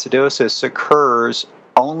ketoacidosis occurs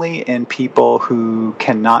only in people who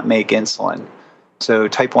cannot make insulin, so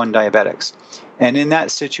type 1 diabetics. And in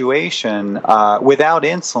that situation, without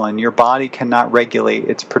insulin, your body cannot regulate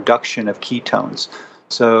its production of ketones.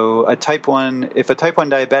 So if a type 1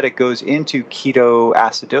 diabetic goes into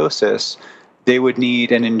ketoacidosis, they would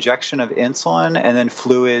need an injection of insulin and then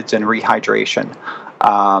fluids and rehydration.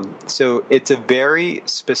 So it's a very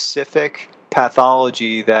specific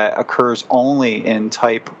pathology that occurs only in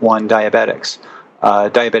type 1 diabetics,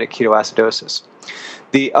 diabetic ketoacidosis.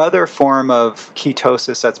 The other form of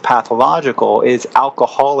ketosis that's pathological is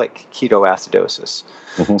alcoholic ketoacidosis.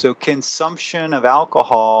 Mm-hmm. So consumption of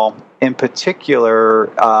alcohol, in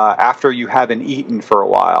particular, after you haven't eaten for a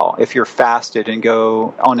while, if you're fasted and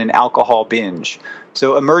go on an alcohol binge.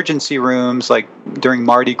 So emergency rooms, like during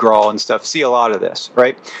Mardi Gras and stuff, see a lot of this,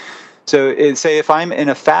 right? So say if I'm in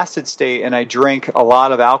a fasted state and I drink a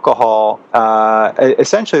lot of alcohol,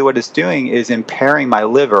 essentially what it's doing is impairing my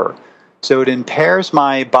liver. So it impairs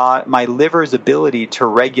my liver's ability to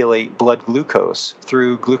regulate blood glucose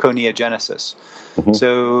through gluconeogenesis. Mm-hmm.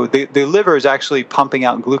 So the liver is actually pumping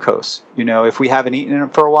out glucose. If we haven't eaten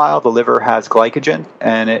it for a while, the liver has glycogen,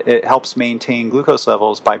 and it helps maintain glucose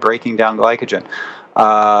levels by breaking down glycogen.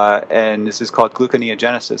 And this is called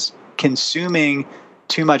gluconeogenesis. Consuming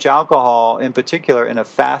too much alcohol, in particular in a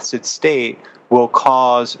fasted state, will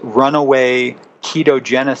cause runaway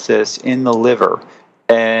ketogenesis in the liver.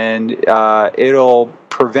 And it'll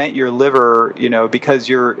prevent your liver, because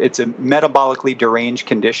it's a metabolically deranged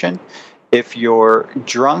condition. If you're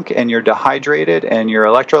drunk and you're dehydrated and your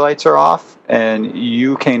electrolytes are off, and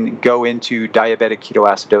you can go into diabetic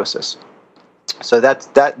ketoacidosis. So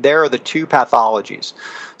there are the two pathologies.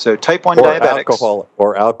 So type 1 diabetics.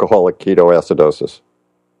 Alcoholic ketoacidosis.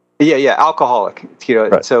 Yeah, alcoholic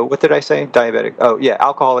keto. Right. So what did I say? Diabetic. Oh, yeah,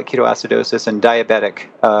 alcoholic ketoacidosis and diabetic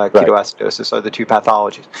ketoacidosis are the two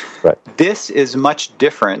pathologies. Right. This is much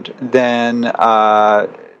different than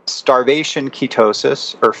starvation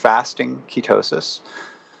ketosis or fasting ketosis.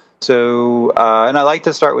 So, and I like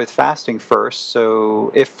to start with fasting first.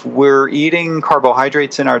 So if we're eating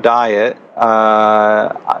carbohydrates in our diet,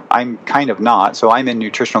 I'm kind of not, so I'm in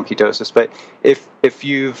nutritional ketosis. But if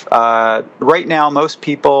you've, right now, most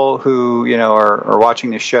people who, are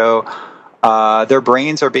watching the show, their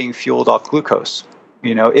brains are being fueled off glucose.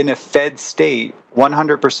 In a fed state,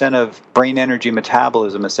 100% of brain energy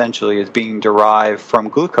metabolism essentially is being derived from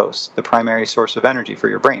glucose, the primary source of energy for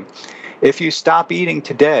your brain. If you stop eating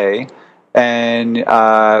today and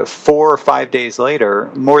 4 or 5 days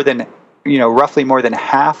later, roughly more than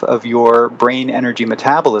half of your brain energy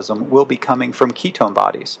metabolism will be coming from ketone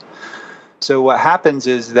bodies. So what happens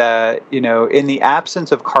is that, in the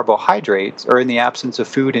absence of carbohydrates or in the absence of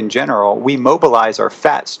food in general, we mobilize our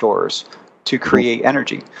fat stores to create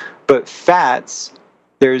energy. But fats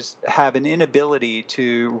have an inability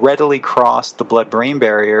to readily cross the blood-brain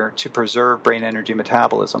barrier to preserve brain energy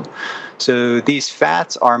metabolism. So these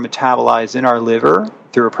fats are metabolized in our liver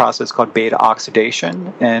through a process called beta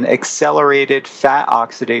oxidation, and accelerated fat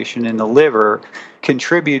oxidation in the liver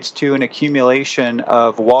contributes to an accumulation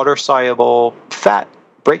of water-soluble fat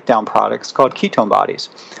breakdown products called ketone bodies.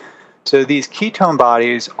 So these ketone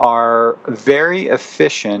bodies are very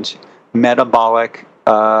efficient metabolic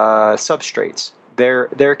substrates.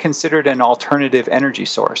 They're considered an alternative energy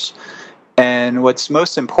source. And what's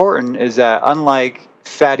most important is that unlike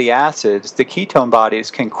fatty acids, the ketone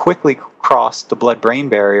bodies can quickly cross the blood-brain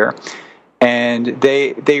barrier, and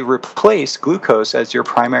they replace glucose as your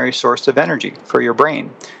primary source of energy for your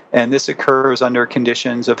brain. And this occurs under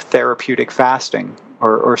conditions of therapeutic fasting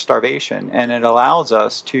or starvation, and it allows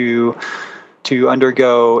us to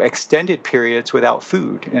undergo extended periods without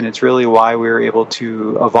food. And it's really why we're able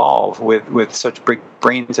to evolve with such big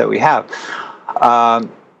brains that we have.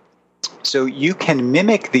 So you can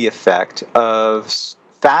mimic the effect of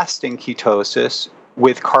fasting ketosis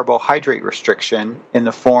with carbohydrate restriction in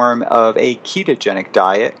the form of a ketogenic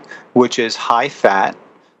diet, which is high fat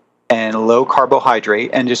and low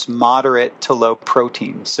carbohydrate and just moderate to low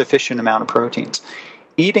protein, sufficient amount of proteins.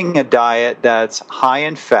 Eating a diet that's high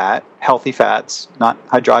in fat, healthy fats, not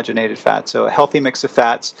hydrogenated fats, so a healthy mix of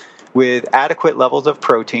fats with adequate levels of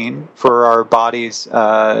protein for our bodies,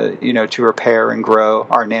 to repair and grow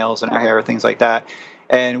our nails and our hair, things like that,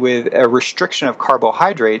 and with a restriction of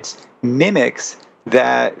carbohydrates mimics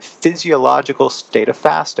that physiological state of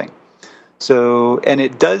fasting. So, and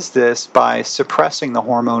it does this by suppressing the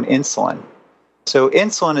hormone insulin. So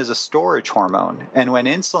insulin is a storage hormone, and when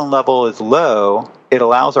insulin level is low, it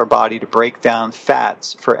allows our body to break down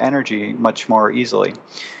fats for energy much more easily.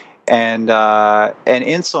 And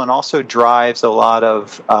insulin also drives a lot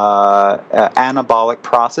of anabolic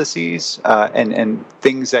processes and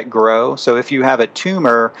things that grow. So if you have a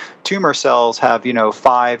tumor cells have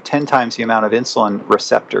 5-10 times the amount of insulin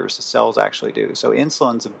receptors the cells actually do. So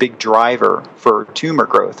insulin's a big driver for tumor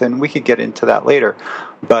growth, and we could get into that later.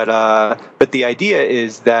 But the idea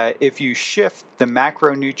is that if you shift the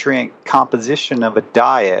macronutrient composition of a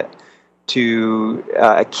diet to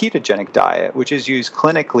a ketogenic diet, which is used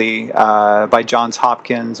clinically by Johns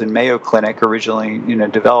Hopkins and Mayo Clinic, originally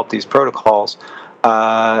developed these protocols.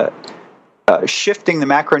 Shifting the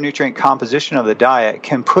macronutrient composition of the diet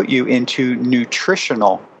can put you into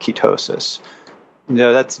nutritional ketosis.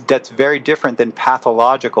 That's very different than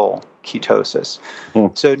pathological ketosis.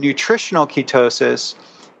 So nutritional ketosis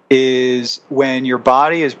is when your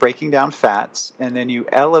body is breaking down fats, and then you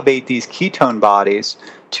elevate these ketone bodies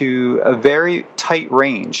to a very tight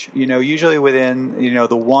range, usually within,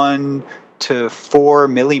 the 1 to 4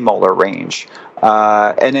 millimolar range.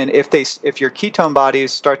 And then if your ketone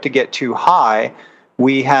bodies start to get too high,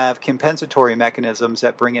 we have compensatory mechanisms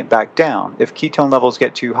that bring it back down. If ketone levels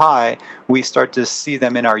get too high, we start to see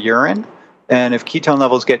them in our urine. And if ketone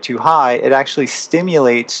levels get too high, it actually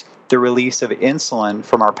stimulates the release of insulin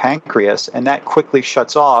from our pancreas, and that quickly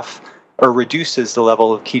shuts off or reduces the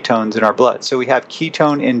level of ketones in our blood. So we have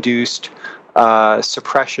ketone-induced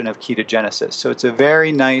suppression of ketogenesis. So it's a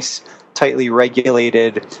very nice, tightly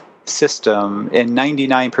regulated system in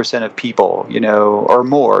 99% of people, or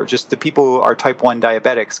more. Just the people who are type 1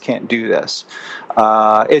 diabetics can't do this.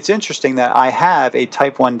 It's interesting that I have a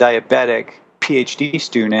type 1 diabetic PhD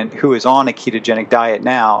student who is on a ketogenic diet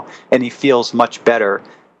now, and he feels much better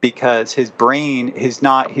because his brain he's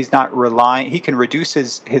not relying. He can reduce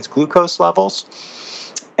his glucose levels,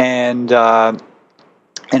 and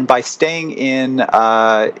by staying in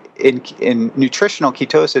nutritional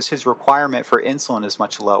ketosis, his requirement for insulin is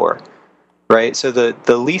much lower, right? So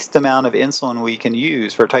the least amount of insulin we can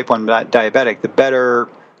use for type 1 diabetic, the better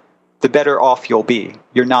the better off you'll be.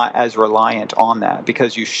 You're not as reliant on that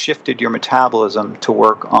because you shifted your metabolism to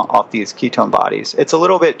work off these ketone bodies. It's a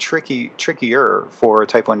little bit trickier for a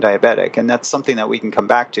type 1 diabetic, and that's something that we can come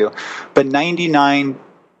back to. But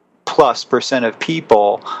 99+% of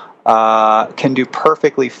people can do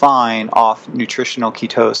perfectly fine off nutritional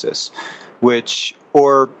ketosis,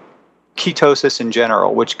 or ketosis in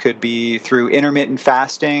general, which could be through intermittent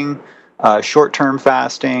fasting, short-term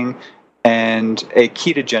fasting, and a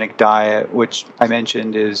ketogenic diet, which I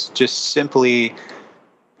mentioned is just simply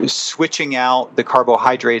switching out the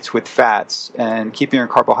carbohydrates with fats and keeping your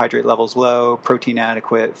carbohydrate levels low, protein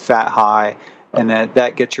adequate, fat high, and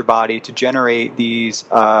that gets your body to generate these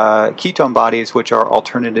ketone bodies, which are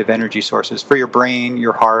alternative energy sources for your brain,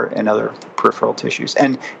 your heart, and other peripheral tissues.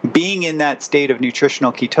 And being in that state of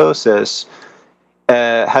nutritional ketosis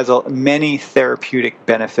has many therapeutic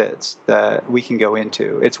benefits that we can go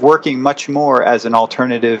into. It's working much more as an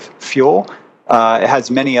alternative fuel. It has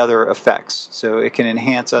many other effects, so it can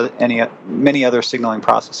enhance many other signaling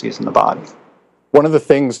processes in the body. One of the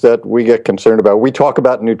things that we get concerned about, we talk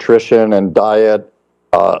about nutrition and diet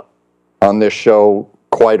on this show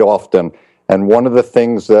quite often, and one of the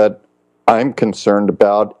things that I'm concerned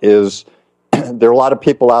about is there are a lot of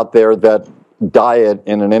people out there that diet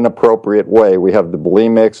in an inappropriate way. We have the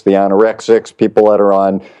bulimics, the anorexics, people that are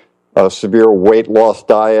on severe weight loss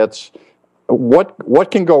diets.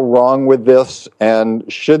 What can go wrong with this, and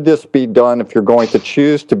should this be done if you're going to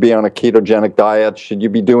choose to be on a ketogenic diet? Should you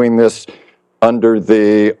be doing this under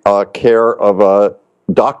the care of a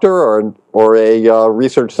doctor or a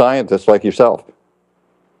research scientist like yourself?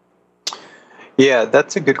 Yeah,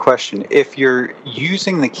 that's a good question. If you're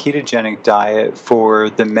using the ketogenic diet for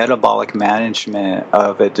the metabolic management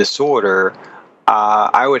of a disorder,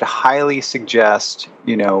 I would highly suggest,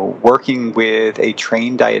 working with a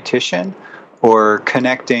trained dietitian or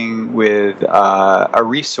connecting with a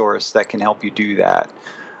resource that can help you do that.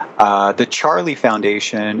 The Charlie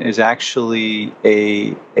Foundation is actually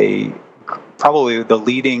probably the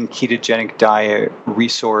leading ketogenic diet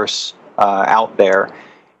resource out there.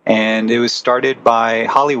 And it was started by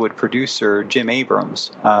Hollywood producer Jim Abrams.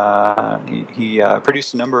 He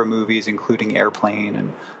produced a number of movies, including Airplane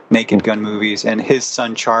and Naked Gun movies. And his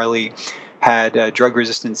son Charlie had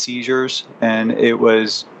drug-resistant seizures, and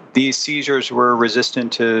these seizures were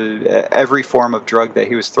resistant to every form of drug that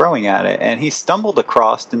he was throwing at it. And he stumbled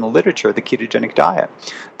across in the literature the ketogenic diet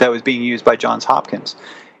that was being used by Johns Hopkins,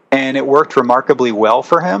 and it worked remarkably well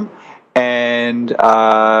for him. And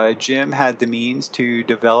Jim had the means to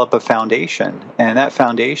develop a foundation, and that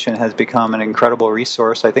foundation has become an incredible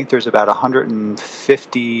resource. I think there's about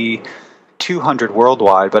 200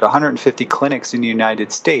 worldwide, but 150 clinics in the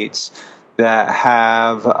United States that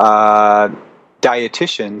have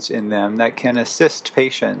dietitians in them that can assist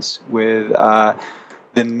patients with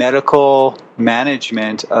the medical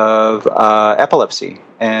management of epilepsy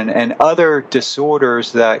and other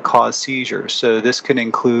disorders that cause seizures. So this can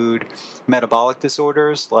include metabolic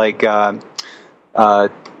disorders like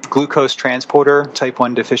glucose transporter type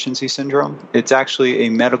 1 deficiency syndrome. It's actually a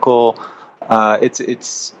medical,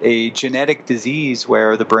 it's a genetic disease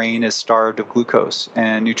where the brain is starved of glucose,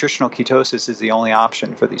 and nutritional ketosis is the only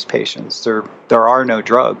option for these patients. There are no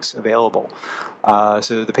drugs available.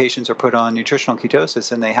 So the patients are put on nutritional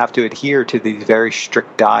ketosis, and they have to adhere to these very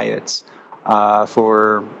strict diets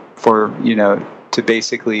for to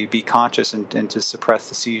basically be conscious and to suppress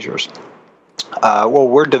the seizures. Well,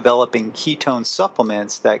 we're developing ketone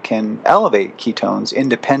supplements that can elevate ketones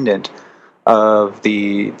independent of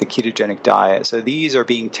the ketogenic diet. So these are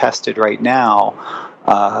being tested right now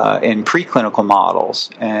in preclinical models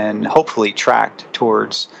and hopefully tracked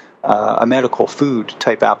towards a medical food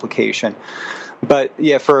type application. But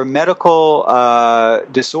yeah, for a medical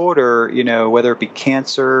disorder, whether it be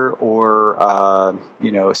cancer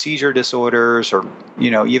or seizure disorders, or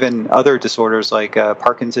even other disorders like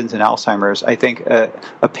Parkinson's and Alzheimer's, I think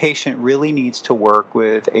a patient really needs to work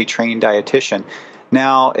with a trained dietitian.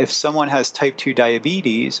 Now, if someone has type 2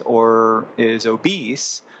 diabetes or is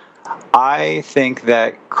obese, I think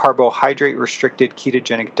that carbohydrate-restricted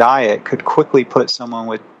ketogenic diet could quickly put someone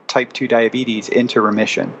with type 2 diabetes into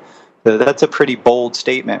remission. So that's a pretty bold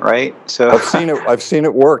statement, right? So I've seen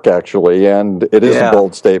it work, actually, and it is a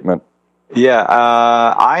bold statement. Yeah,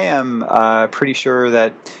 I am pretty sure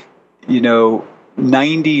that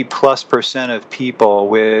 90+% of people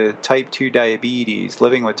with type 2 diabetes,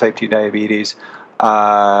 living with type 2 diabetes,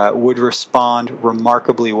 would respond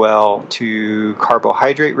remarkably well to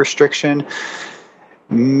carbohydrate restriction.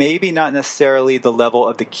 Maybe not necessarily the level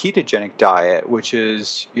of the ketogenic diet, which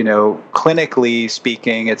is, clinically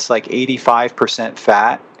speaking, it's like 85%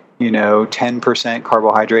 fat, 10%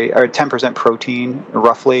 carbohydrate or 10% protein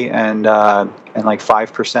roughly, and like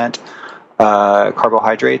 5%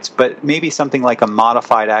 carbohydrates, but maybe something like a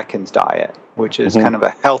modified Atkins diet, which is kind of a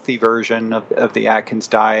healthy version of the Atkins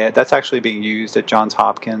diet. That's actually being used at Johns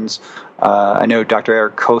Hopkins. I know Dr.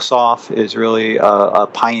 Eric Kosoff is really a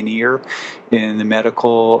pioneer in the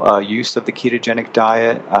medical use of the ketogenic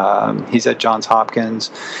diet. He's at Johns Hopkins.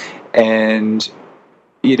 And,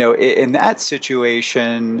 in that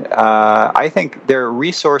situation, I think there are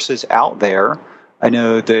resources out there. I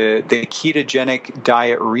know the ketogenic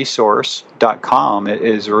diet resource.com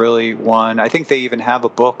is really one. I think they even have a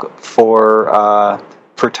book for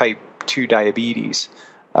type 2 diabetes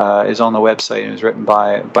is on the website, and it was written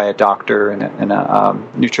by a doctor and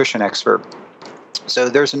a nutrition expert. So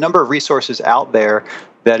there's a number of resources out there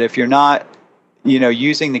that if you're not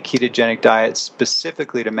using the ketogenic diet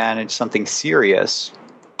specifically to manage something serious,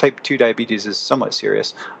 type 2 diabetes is somewhat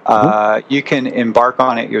serious, you can embark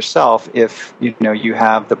on it yourself if you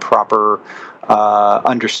have the proper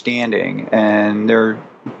understanding. And there are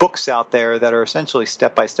books out there that are essentially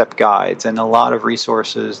step-by-step guides and a lot of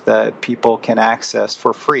resources that people can access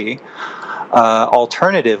for free.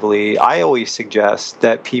 Alternatively, I always suggest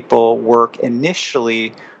that people work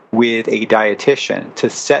initially with a dietitian to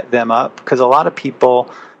set them up, because a lot of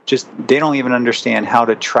people they don't even understand how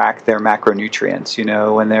to track their macronutrients,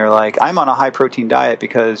 when they're like, I'm on a high protein diet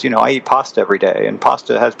because, I eat pasta every day and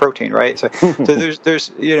pasta has protein, right? So there's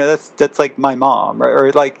that's like my mom, right?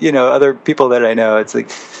 Or like, other people that I know. It's like,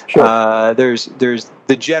 sure. There's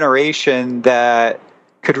the generation that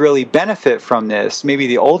could really benefit from this. Maybe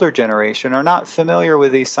the older generation are not familiar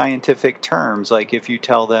with these scientific terms. Like if you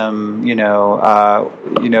tell them, count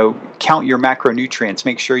your macronutrients,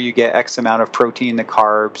 make sure you get X amount of protein, the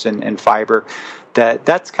carbs and fiber,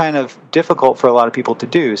 that's kind of difficult for a lot of people to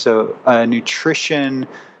do. So nutrition,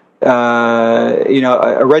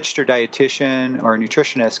 a registered dietitian or a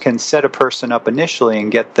nutritionist can set a person up initially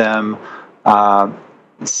and get them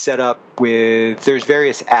set up with, there's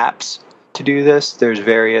various apps to do this. There's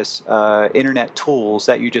various internet tools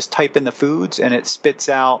that you just type in the foods and it spits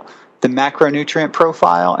out the macronutrient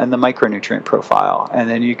profile and the micronutrient profile. And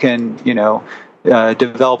then you can,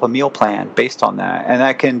 develop a meal plan based on that. And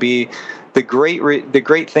that can be the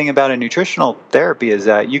great thing about a nutritional therapy is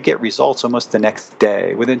that you get results almost the next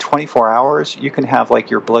day. Within 24 hours, you can have like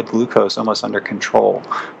your blood glucose almost under control.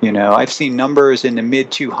 I've seen numbers in the mid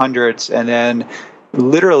 200s, and then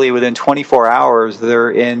literally within 24 hours,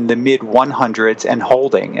 they're in the mid 100s and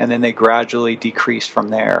holding, and then they gradually decrease from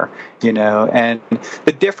there, and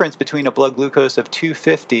the difference between a blood glucose of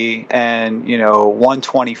 250 and,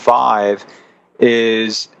 125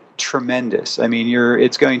 is tremendous. I mean,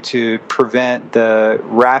 it's going to prevent the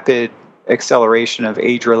rapid acceleration of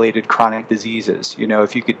age-related chronic diseases,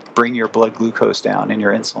 if you could bring your blood glucose down and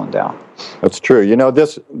your insulin down. That's true.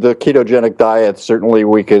 The ketogenic diet, certainly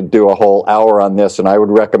we could do a whole hour on this, and I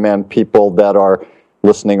would recommend people that are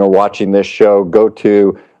listening or watching this show go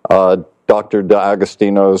to Dr.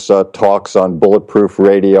 D'Agostino's talks on Bulletproof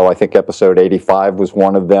Radio. I think episode 85 was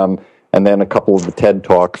one of them, and then a couple of the TED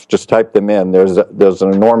Talks. Just type them in. There's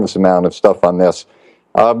an enormous amount of stuff on this.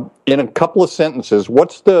 In a couple of sentences,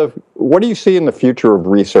 what do you see in the future of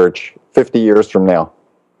research 50 years from now?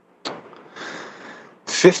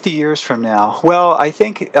 50 years from now? Well, I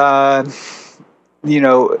think,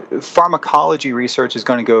 pharmacology research is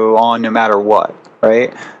going to go on no matter what,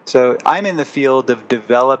 right? So I'm in the field of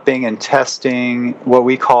developing and testing what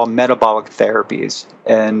we call metabolic therapies.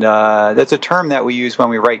 And that's a term that we use when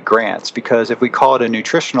we write grants, because if we call it a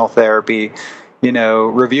nutritional therapy,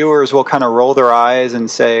 reviewers will kind of roll their eyes and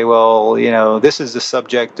say, well, this is the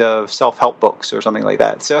subject of self-help books or something like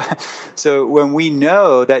that. So when we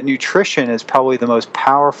know that nutrition is probably the most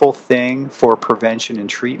powerful thing for prevention and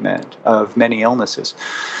treatment of many illnesses.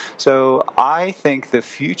 So I think the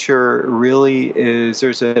future really is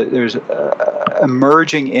there's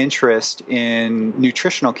emerging interest in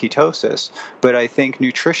nutritional ketosis, but I think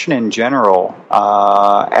nutrition in general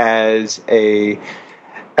as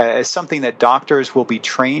something that doctors will be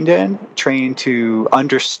trained to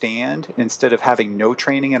understand instead of having no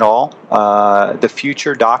training at all. The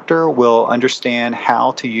future doctor will understand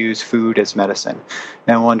how to use food as medicine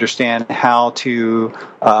and will understand how to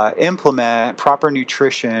implement proper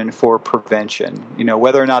nutrition for prevention.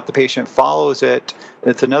 Whether or not the patient follows it,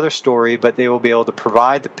 it's another story, but they will be able to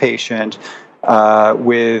provide the patient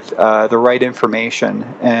with the right information.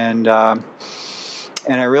 And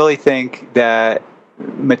I really think that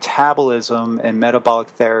metabolism and metabolic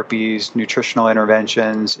therapies, nutritional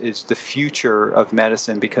interventions is the future of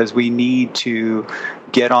medicine, because we need to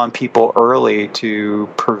get on people early to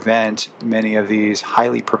prevent many of these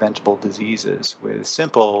highly preventable diseases with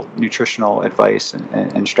simple nutritional advice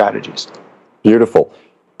and strategies. Beautiful.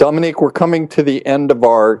 Dominique, we're coming to the end of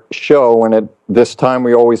our show, and at this time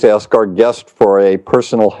we always ask our guest for a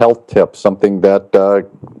personal health tip, something that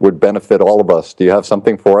would benefit all of us. Do you have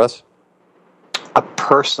something for us? A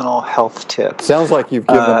personal health tip. Sounds like you've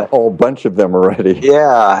given a whole bunch of them already.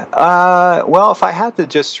 Yeah. Well, if I had to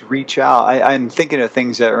just reach out, I'm thinking of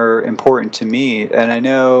things that are important to me. And I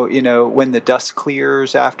know, when the dust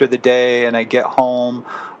clears after the day and I get home,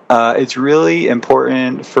 it's really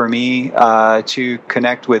important for me to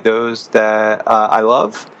connect with those that I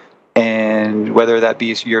love. And whether that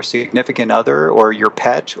be your significant other or your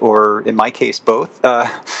pet, or in my case, both.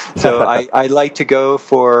 So I like to go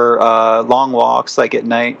for long walks, like at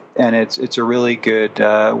night, and it's a really good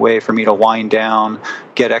way for me to wind down,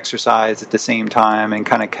 get exercise at the same time, and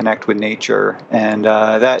kind of connect with nature. And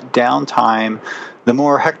that downtime, the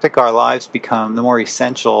more hectic our lives become, the more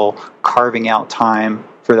essential carving out time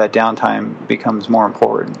for that downtime becomes more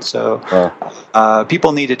important. So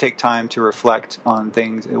people need to take time to reflect on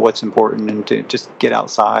things, what's important, and to just get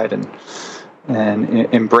outside and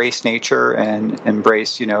embrace nature and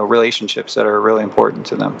embrace, relationships that are really important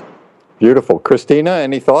to them. Beautiful. Christina,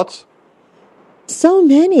 any thoughts? So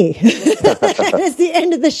many. It's the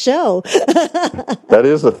end of the show. That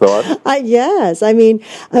is a thought. Yes. I mean,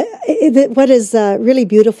 what is really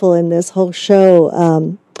beautiful in this whole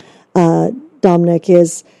show, Dominic,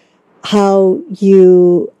 is how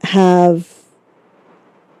you have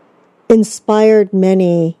inspired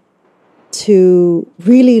many to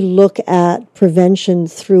really look at prevention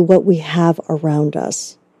through what we have around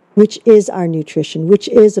us, which is our nutrition, which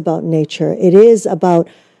is about nature. It is about,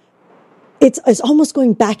 it's almost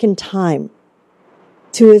going back in time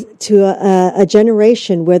to a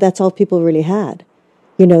generation where that's all people really had.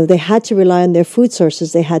 They had to rely on their food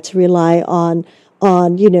sources. They had to rely on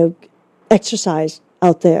exercise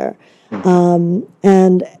out there.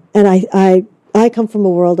 And I come from a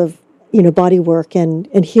world of, body work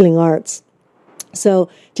and healing arts. So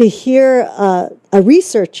to hear a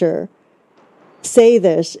researcher say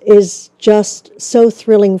this is just so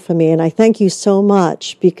thrilling for me. And I thank you so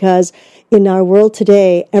much, because in our world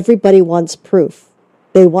today, everybody wants proof.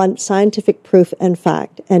 They want scientific proof and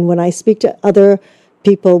fact. And when I speak to other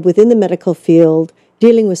people within the medical field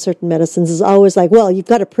dealing with certain medicines, it's always like, well, you've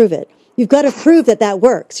got to prove it. You've got to prove that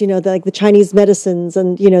works, like the Chinese medicines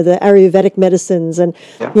and, the Ayurvedic medicines and,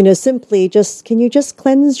 simply just, can you just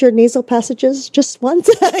cleanse your nasal passages just once,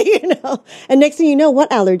 and next thing you know,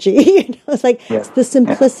 what allergy? It's like it's the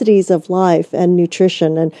simplicities of life and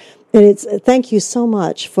nutrition. And it's, thank you so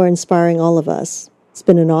much for inspiring all of us. It's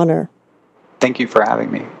been an honor. Thank you for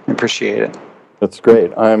having me. I appreciate it. That's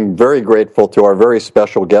great. I'm very grateful to our very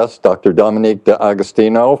special guest, Dr. Dominique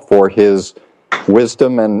D'Agostino, for his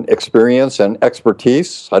wisdom and experience and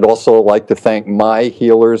expertise. I'd also like to thank my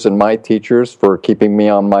healers and my teachers for keeping me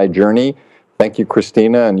on my journey. Thank you,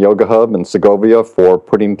 Christina and Yoga Hub and Segovia, for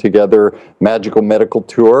putting together Magical Medical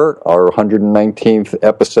Tour, our 119th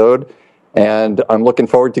episode. And I'm looking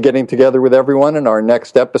forward to getting together with everyone in our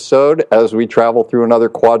next episode as we travel through another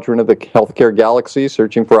quadrant of the healthcare galaxy,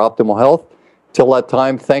 searching for optimal health. Till that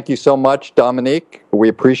time, thank you so much, Dominique. We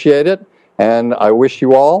appreciate it. And I wish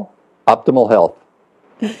you all optimal health.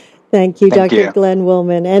 Thank you, Dr. Glenn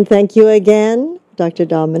Woolman. And thank you again, Dr.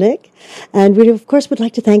 Dominic. And we, of course, would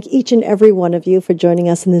like to thank each and every one of you for joining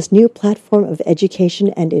us in this new platform of education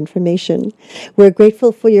and information. We're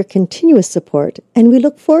grateful for your continuous support, and we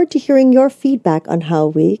look forward to hearing your feedback on how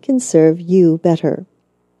we can serve you better.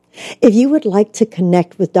 If you would like to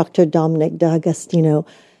connect with Dr. Dominic D'Agostino,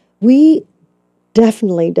 we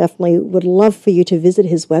definitely would love for you to visit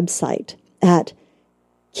his website at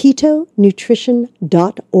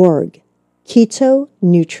ketonutrition.org,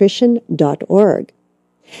 ketonutrition.org.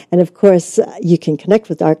 And of course, you can connect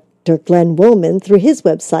with Dr. Glenn Woolman through his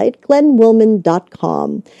website,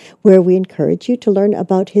 glennwoolman.com, where we encourage you to learn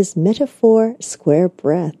about his Metaphor Square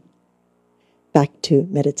Breath. Back to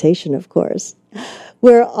meditation, of course.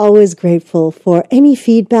 We're always grateful for any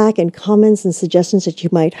feedback and comments and suggestions that you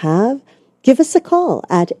might have. Give us a call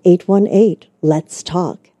at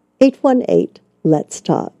 818-LETS-TALK,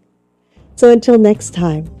 818-LETS-TALK. So until next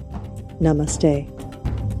time, namaste.